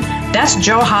 Again, that's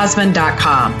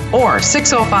joehausman.com or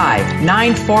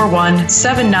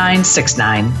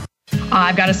 605-941-7969.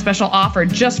 I've got a special offer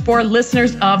just for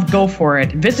listeners of Go For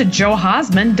It. Visit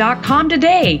joehausman.com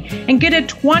today and get a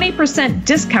 20%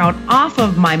 discount off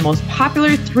of my most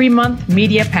popular 3-month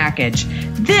media package.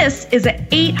 This is an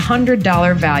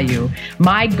 $800 value.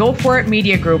 My Go For It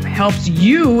Media Group helps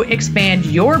you expand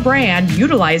your brand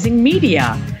utilizing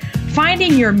media.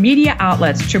 Finding your media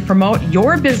outlets to promote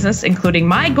your business, including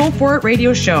my Go For It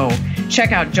radio show.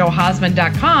 Check out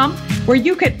joehausman.com, where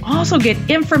you can also get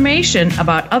information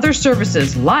about other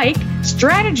services like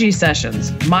strategy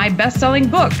sessions, my best-selling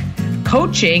book,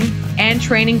 coaching and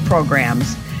training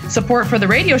programs, support for the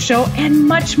radio show, and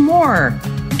much more.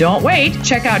 Don't wait.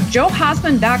 Check out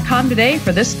joehausman.com today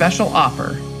for this special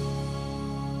offer.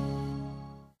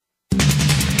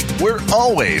 We're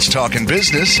always talking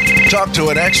business. Talk to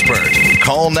an expert.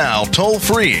 Call now toll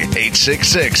free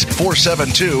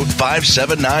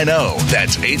 866-472-5790.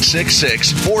 That's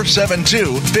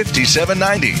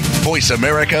 866-472-5790. Voice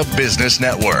America Business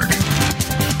Network.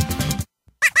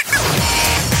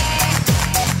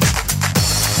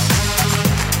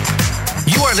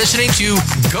 You are listening to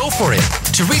Go For It.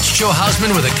 To reach Joe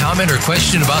Hausman with a comment or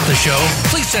question about the show,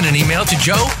 please send an email to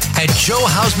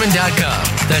joe@joehausman.com.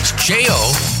 That's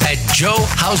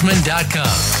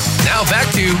J-O@joehausman.com. Now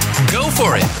back to Go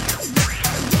For It.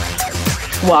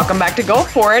 Welcome back to Go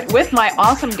For It with my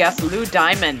awesome guest, Lou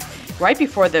Diamond. Right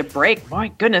before the break, my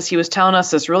goodness, he was telling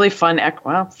us this really fun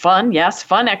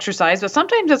exercise, but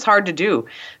sometimes it's hard to do.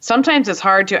 Sometimes it's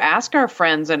hard to ask our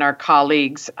friends and our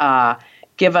colleagues,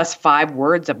 give us 5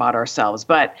 words about ourselves.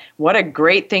 But what a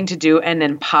great thing to do, and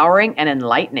empowering and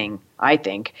enlightening, I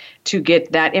think, to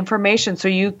get that information so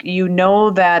you know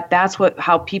that that's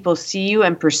how people see you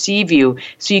and perceive you,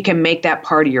 so you can make that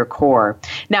part of your core.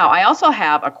 Now, I also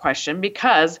have a question,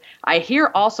 because I hear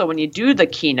also when you do the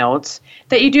keynotes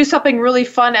that you do something really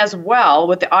fun as well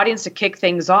with the audience to kick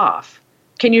things off.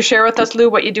 Can you share with us, Lou,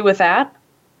 what you do with that?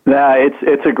 Yeah,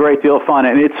 it's a great deal of fun,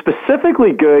 and it's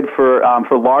specifically good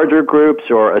for larger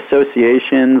groups or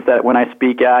associations that when I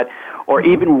speak at, or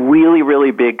even really,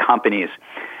 really big companies.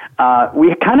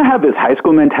 We kind of have this high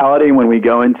school mentality when we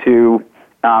go into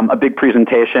a big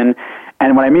presentation,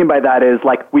 and what I mean by that is,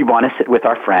 like, we want to sit with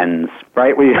our friends,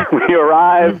 right? We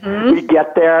arrive, we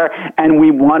get there, and we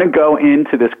want to go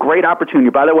into this great opportunity.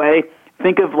 By the way,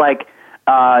 think of like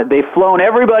they've flown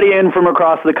everybody in from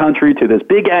across the country to this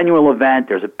big annual event.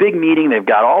 There's a big meeting. They've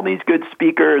got all these good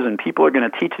speakers, and people are going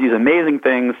to teach these amazing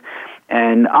things,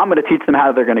 and I'm going to teach them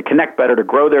how they're going to connect better to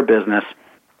grow their business.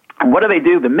 And what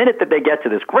do? The minute that they get to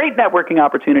this great networking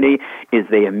opportunity is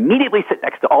they immediately sit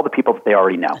next to all the people that they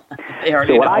already know.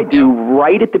 So what I do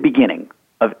right at the beginning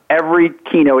of every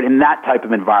keynote in that type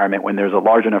of environment, when there's a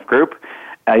large enough group,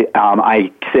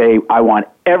 I say, I want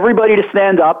everybody to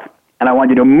stand up, and I want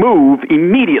you to move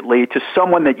immediately to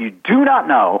someone that you do not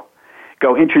know.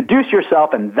 Go introduce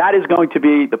yourself, and that is going to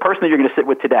be the person that you're going to sit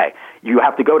with today. You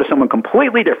have to go to someone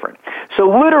completely different. So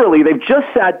literally, they've just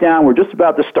sat down, we're just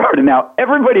about to start, and now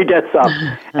everybody gets up,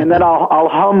 and then I'll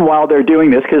hum while they're doing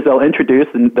this, because they'll introduce,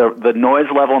 and the noise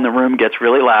level in the room gets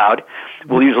really loud.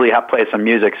 We'll usually have play some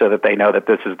music so that they know that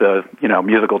this is the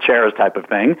musical chairs type of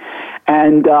thing.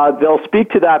 And they'll speak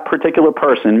to that particular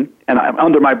person, and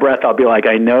under my breath, I'll be like,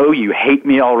 I know you hate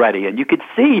me already. And you could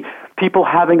see people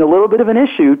having a little bit of an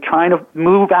issue trying to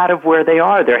move out of where they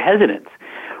are. They're hesitant.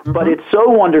 But it's so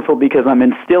wonderful because I'm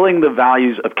instilling the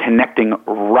values of connecting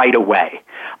right away.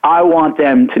 I want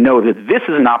them to know that this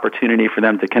is an opportunity for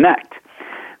them to connect.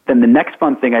 Then the next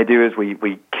fun thing I do is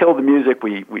we kill the music,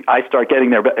 I start getting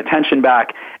their attention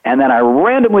back, and then I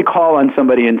randomly call on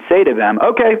somebody and say to them,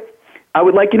 okay, I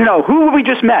would like you to know who we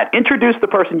just met. Introduce the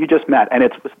person you just met.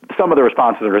 And some of the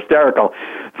responses are hysterical.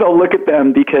 So look at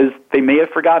them because they may have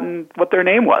forgotten what their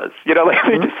name was. They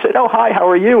just said, oh, hi, how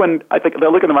are you? And I think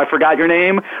they'll look at them, I forgot your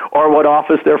name, or what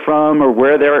office they're from, or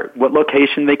what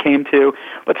location they came to.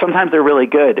 But sometimes they're really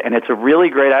good. And it's a really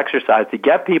great exercise to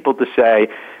get people to say,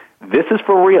 this is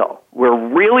for real. We're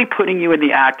really putting you in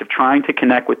the act of trying to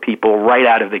connect with people right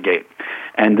out of the gate.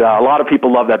 And a lot of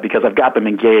people love that because I've got them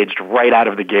engaged right out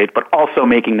of the gate, but also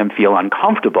making them feel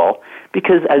uncomfortable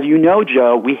because, as you know,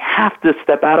 Joe, we have to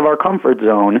step out of our comfort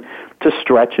zone to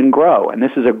stretch and grow. And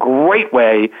this is a great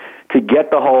way to get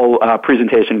the whole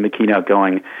presentation and the keynote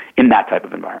going in that type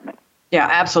of environment. Yeah,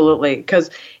 absolutely. Because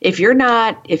if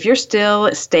you're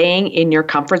still staying in your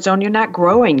comfort zone, you're not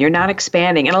growing, you're not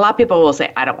expanding. And a lot of people will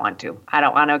say, I don't want to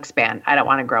expand. I don't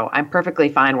want to grow. I'm perfectly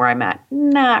fine where I'm at.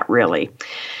 Not really.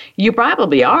 You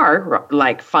probably are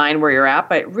like fine where you're at,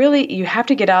 but really you have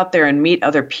to get out there and meet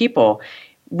other people.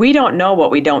 We don't know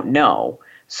what we don't know.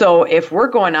 So if we're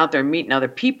going out there meeting other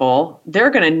people, they're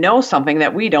going to know something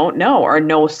that we don't know, or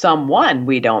know someone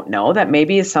we don't know that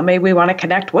maybe is somebody we want to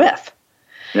connect with.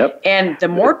 Yep. And the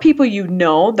more people you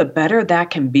know, the better that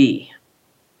can be.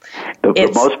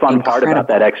 The most fun part about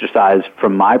that exercise,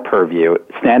 from my purview,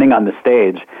 standing on the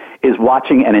stage, is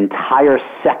watching an entire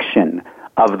section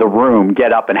of the room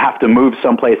get up and have to move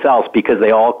someplace else because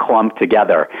they all clump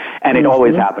together. And it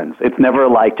always happens. It's never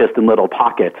like just in little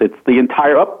pockets. It's the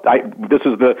entire, this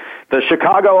is the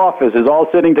Chicago office is all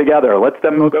sitting together. Let's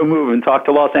them go move and talk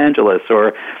to Los Angeles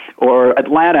or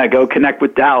Atlanta, go connect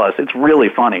with Dallas. It's really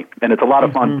funny. And it's a lot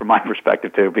of fun from my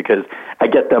perspective too, because I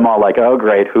get them all like, oh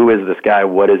great, who is this guy?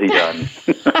 What has he done?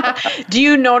 Do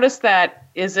you notice that?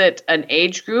 Is it an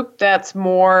age group that's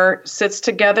more sits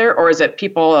together, or is it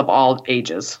people of all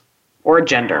ages or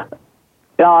gender?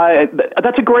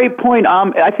 That's a great point.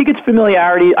 I think it's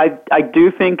familiarity. I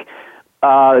do think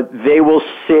they will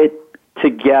sit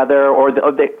together, or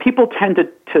people tend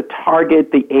to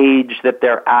target the age that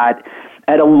they're at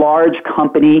a large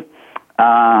company.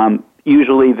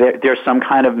 Usually there's some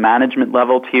kind of management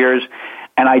level tiers,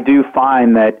 and I do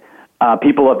find that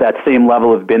people of that same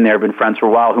level have been friends for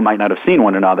a while, who might not have seen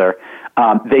one another.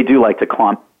 They do like to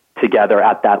clump together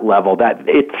at that level.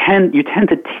 You tend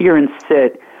to tier and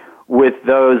sit with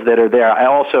those that are there, I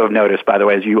also have noticed, by the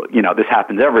way, as you know, this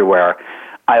happens everywhere,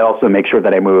 I also make sure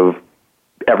that I move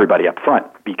everybody up front,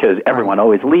 because everyone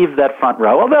always leaves that front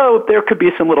row, although there could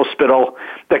be some little spittle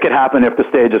that could happen if the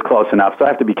stage is close enough, so I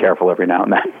have to be careful every now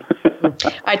and then.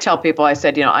 I tell people, I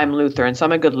said, I'm Lutheran, so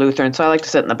I'm a good Lutheran, so I like to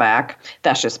sit in the back.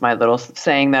 That's just my little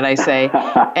saying that I say.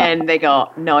 And they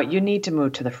go, no, you need to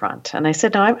move to the front. And I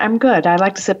said, no, I'm good. I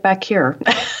like to sit back here.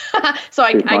 So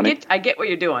I get what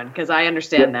you're doing, because I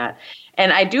understand that.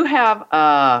 And I do have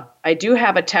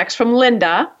a text from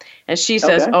Linda, and she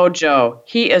says, "Oh, Joe,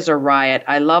 he is a riot.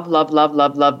 I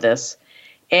love this."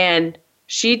 And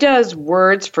she does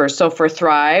words for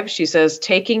Thrive. She says,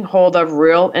 "Taking hold of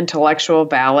real intellectual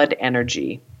valid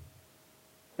energy."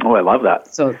 Oh, I love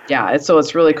that. So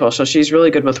it's really cool. So she's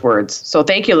really good with words. So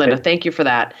thank you, Linda. Thank you for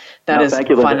that. That is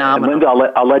phenomenal. And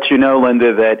Linda, I'll let you know,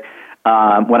 Linda, that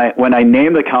when I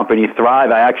named the company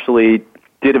Thrive, I actually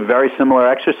did a very similar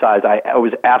exercise. I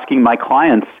was asking my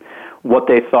clients what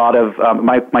they thought of,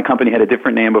 my company had a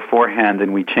different name beforehand,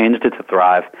 and we changed it to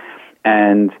Thrive.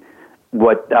 And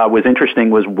what was interesting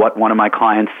was what one of my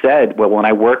clients said, well, when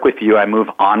I work with you, I move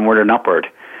onward and upward.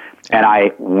 And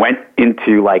I went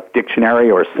into like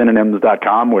dictionary or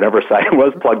synonyms.com, whatever site it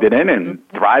was, plugged it in, and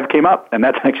Thrive came up. And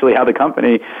that's actually how the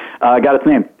company got its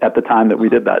name at the time that we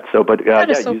did that. So,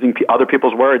 using other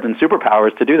people's words and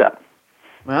superpowers to do that.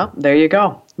 Well, there you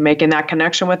go. Making that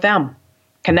connection with them.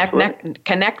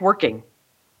 Connect working.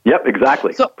 Yep,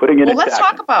 exactly. So, putting it in let's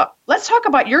talk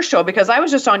about your show, because I was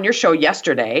just on your show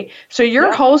yesterday. So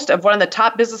you're host of one of the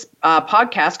top business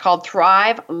podcasts called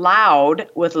Thrive Loud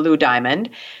with Lou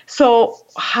Diamond. So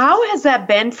how has that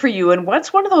been for you? And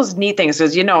what's one of those neat things?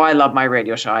 Because I love my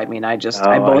radio show. I mean, I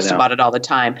boast about it all the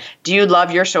time. Do you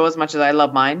love your show as much as I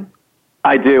love mine?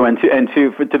 I do, and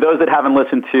to those that haven't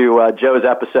listened to Joe's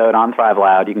episode on Thrive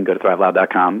Loud, you can go to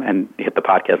thriveloud.com and hit the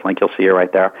podcast link. You'll see it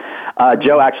right there.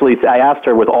 Joe, actually, I asked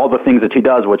her with all the things that she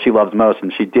does, what she loves most,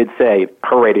 and she did say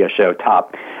her radio show,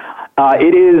 top.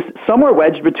 It is somewhere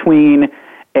wedged between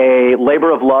a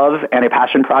labor of love and a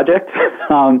passion project.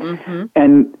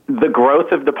 And the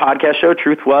growth of the podcast show,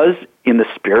 truth was, in the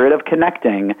spirit of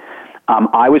connecting,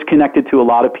 I was connected to a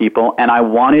lot of people, and I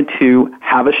wanted to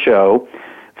have a show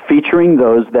featuring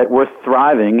those that were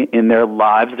thriving in their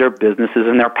lives, their businesses,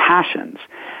 and their passions.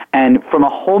 And from a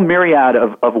whole myriad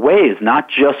of ways, not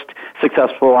just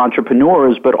successful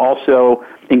entrepreneurs, but also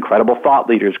incredible thought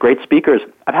leaders, great speakers.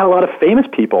 I've had a lot of famous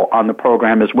people on the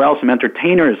program as well, some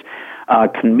entertainers,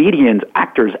 comedians,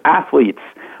 actors, athletes,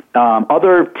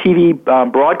 other TV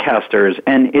broadcasters,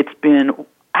 and it's been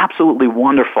absolutely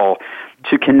wonderful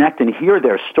to connect and hear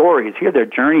their stories, hear their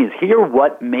journeys, hear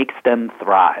what makes them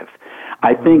thrive.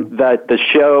 I think that the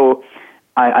show,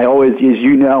 I always, as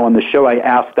you know, on the show I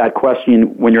ask that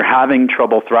question, when you're having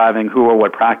trouble thriving, who or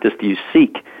what practice do you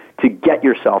seek to get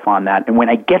yourself on that? And when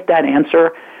I get that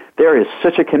answer, there is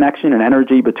such a connection and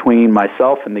energy between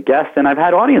myself and the guest, and I've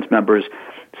had audience members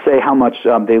say how much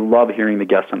they love hearing the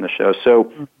guests on the show.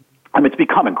 So it's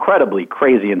become incredibly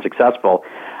crazy and successful.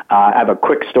 I have a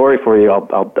quick story for you.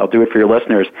 I'll do it for your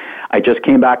listeners. I just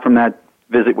came back from that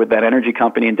visit with that energy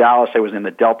company in Dallas. I was in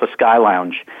the Delta Sky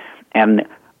Lounge, and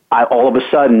I all of a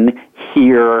sudden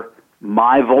hear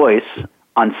my voice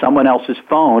on someone else's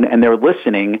phone, and they're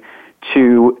listening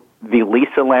to the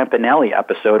Lisa Lampanelli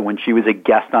episode when she was a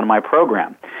guest on my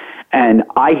program. And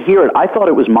I hear it. I thought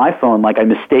it was my phone, like I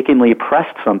mistakenly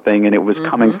pressed something, and it was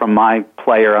coming from my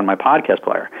player on my podcast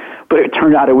player. But it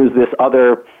turned out it was this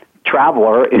other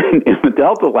traveler in the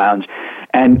Delta Lounge,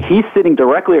 and he's sitting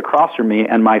directly across from me,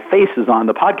 and my face is on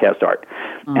the podcast art.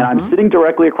 And I'm sitting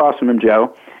directly across from him,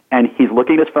 Joe, and he's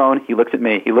looking at his phone, he looks at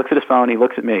me, he looks at his phone, he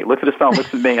looks at me, looks at his phone,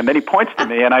 looks at me, and then he points to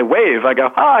me, and I wave, I go,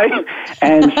 hi,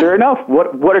 and sure enough,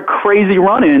 what a crazy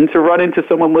run-in to run into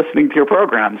someone listening to your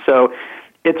program. So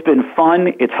it's been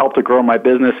fun, it's helped to grow my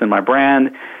business and my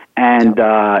brand, and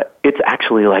it's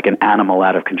actually like an animal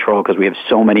out of control because we have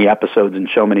so many episodes and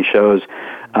so many shows,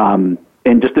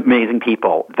 and just amazing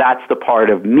people. That's the part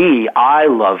of me. I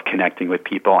love connecting with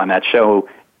people, and that show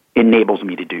enables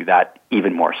me to do that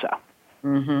even more so.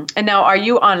 And now, are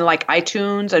you on like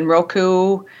iTunes and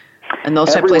Roku and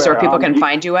those type of places where people can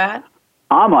find you at?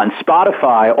 I'm on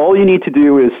Spotify. All you need to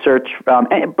do is search.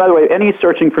 And by the way, any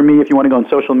searching for me, if you want to go on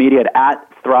social media, at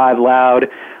Thrive Loud,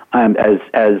 as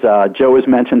Joe has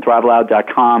mentioned,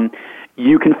 thriveloud.com.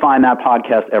 You can find that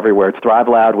podcast everywhere. It's Thrive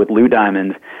Loud with Lou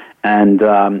Diamond.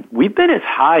 And we've been as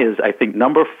high as, I think,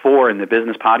 number 4 in the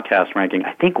business podcast ranking.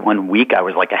 I think one week I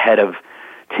was like ahead of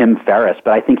Tim Ferriss,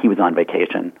 but I think he was on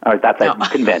vacation. Or I'm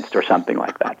convinced, or something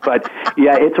like that. But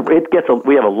yeah,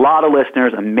 we have a lot of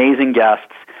listeners, amazing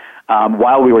guests.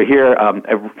 while we were here,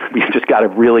 we just got a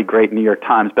really great New York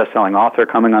Times bestselling author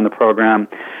coming on the program.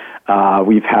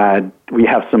 We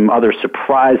have some other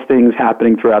surprise things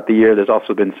happening throughout the year. There's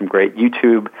also been some great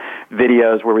YouTube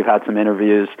videos where we've had some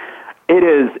interviews. It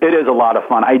is a lot of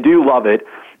fun. I do love it.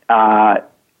 I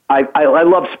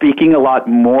love speaking a lot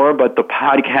more, but the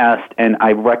podcast, and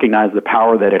I recognize the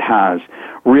power that it has,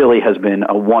 really has been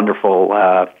a wonderful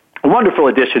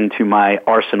addition to my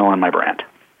arsenal and my brand.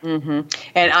 Mm-hmm.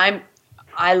 And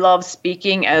I love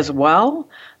speaking as well,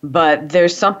 but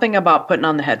there's something about putting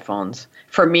on the headphones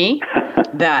for me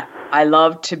that I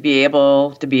love to be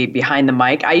able to be behind the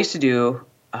mic. I used to do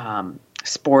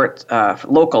sports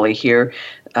locally here,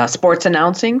 sports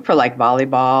announcing for like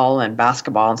volleyball and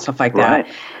basketball and stuff like that.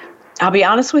 I'll be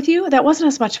honest with you, that wasn't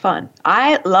as much fun.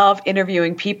 I love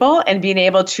interviewing people and being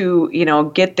able to,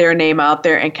 get their name out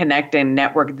there and connect and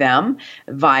network them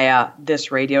via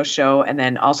this radio show. And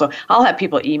then also I'll have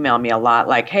people email me a lot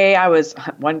like, hey,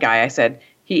 one guy, I said,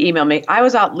 he emailed me, I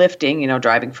was out lifting,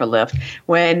 driving for Lyft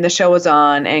when the show was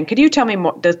on. And could you tell me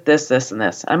more, this, and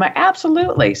this? And I'm like,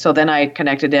 absolutely. So then I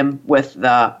connected him with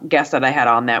the guest that I had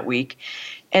on that week.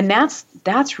 And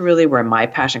that's really where my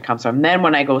passion comes from. Then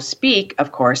when I go speak,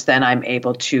 of course, then I'm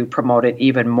able to promote it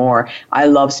even more. I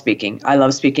love speaking. I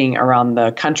love speaking around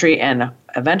the country and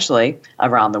eventually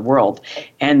around the world.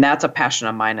 And that's a passion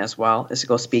of mine as well, is to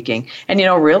go speaking. And,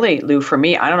 really, Lou, for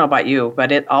me, I don't know about you,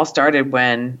 but it all started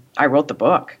when I wrote the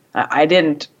book. I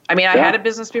had a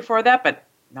business before that, but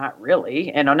not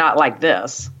really, not like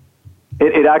this.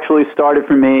 It actually started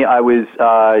for me. I was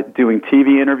doing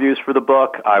TV interviews for the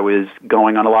book. I was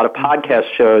going on a lot of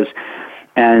podcast shows.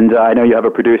 And I know you have a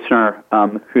producer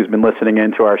who's been listening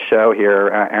into our show here,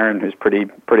 Aaron, who's pretty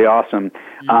awesome.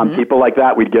 Mm-hmm. People like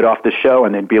that, we'd get off the show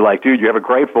and they'd be like, dude, you have a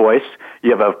great voice.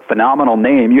 You have a phenomenal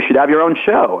name. You should have your own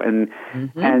show. And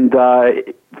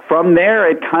from there,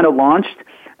 it kind of launched.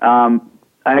 I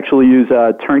actually use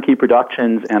Turnkey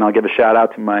Productions, and I'll give a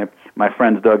shout-out to my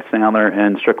friends Doug Sandler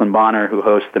and Strickland Bonner, who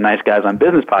host the Nice Guys on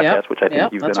Business podcast, which I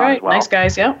think you've been on as well. Nice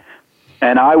Guys, yep.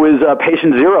 And I was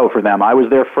patient zero for them. I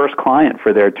was their first client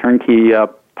for their Turnkey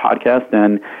podcast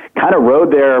and kind of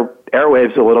rode their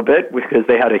airwaves a little bit because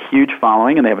they had a huge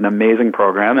following and they have an amazing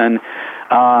program. And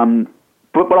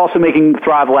but also making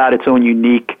Thrive Loud its own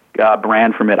unique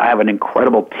brand from it. I have an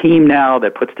incredible team now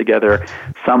that puts together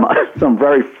some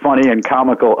very funny and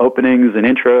comical openings and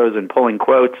intros and pulling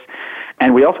quotes.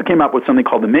 And we also came up with something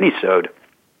called the Minisode.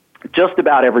 Just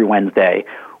about every Wednesday,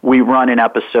 we run an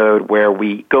episode where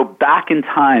we go back in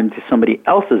time to somebody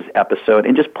else's episode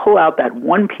and just pull out that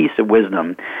one piece of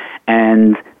wisdom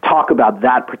and talk about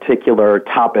that particular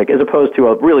topic, as opposed to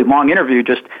a really long interview.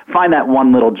 Just find that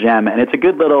one little gem, and it's a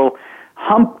good little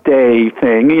hump day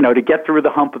thing, to get through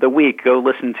the hump of the week. Go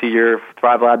listen to your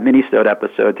Thrive Loud Minisode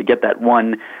episode to get that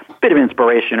one bit of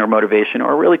inspiration or motivation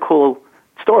or a really cool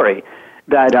story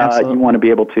that you want to be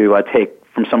able to take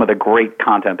from some of the great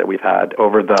content that we've had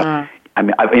over the...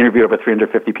 I've interviewed over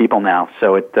 350 people now,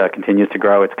 so it continues to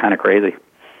grow. It's kind of crazy.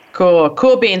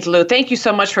 Cool beans, Lou. Thank you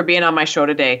so much for being on my show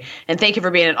today. And thank you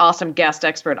for being an awesome guest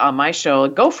expert on my show.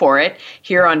 Go for it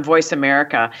here on Voice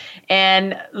America.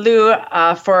 And Lou,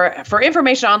 for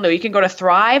information on Lou, you can go to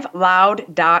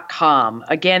thriveloud.com.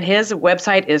 Again, his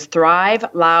website is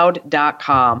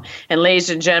thriveloud.com. And ladies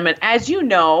and gentlemen, as you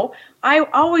know, I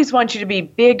always want you to be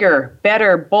bigger,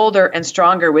 better, bolder, and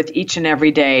stronger with each and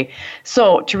every day.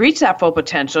 So to reach that full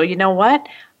potential, you know what?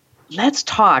 Let's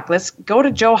talk. Let's go to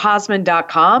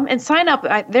joehausman.com and sign up.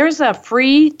 There's a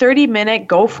free 30-minute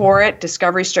Go For It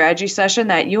discovery strategy session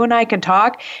that you and I can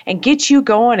talk and get you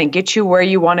going and get you where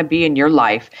you want to be in your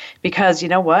life. Because you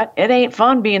know what? It ain't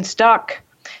fun being stuck.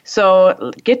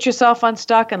 So get yourself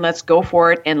unstuck and let's go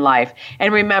for it in life.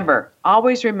 And remember,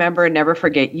 always remember and never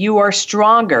forget, you are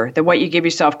stronger than what you give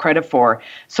yourself credit for.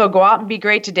 So go out and be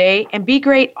great today and be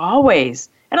great always.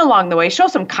 And along the way, show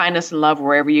some kindness and love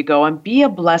wherever you go and be a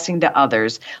blessing to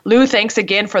others. Lou, thanks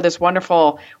again for this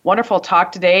wonderful, wonderful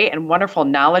talk today and wonderful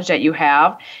knowledge that you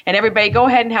have. And everybody, go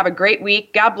ahead and have a great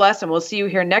week. God bless, and we'll see you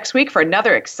here next week for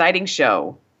another exciting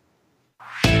show.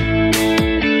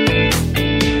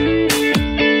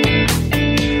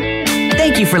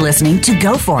 Thank you for listening to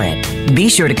Go For It. Be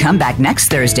sure to come back next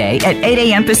Thursday at 8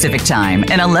 a.m. Pacific Time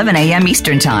and 11 a.m.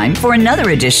 Eastern Time for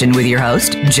another edition with your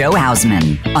host, Joe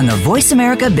Hausman, on the Voice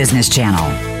America Business Channel.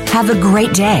 Have a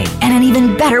great day and an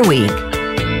even better week.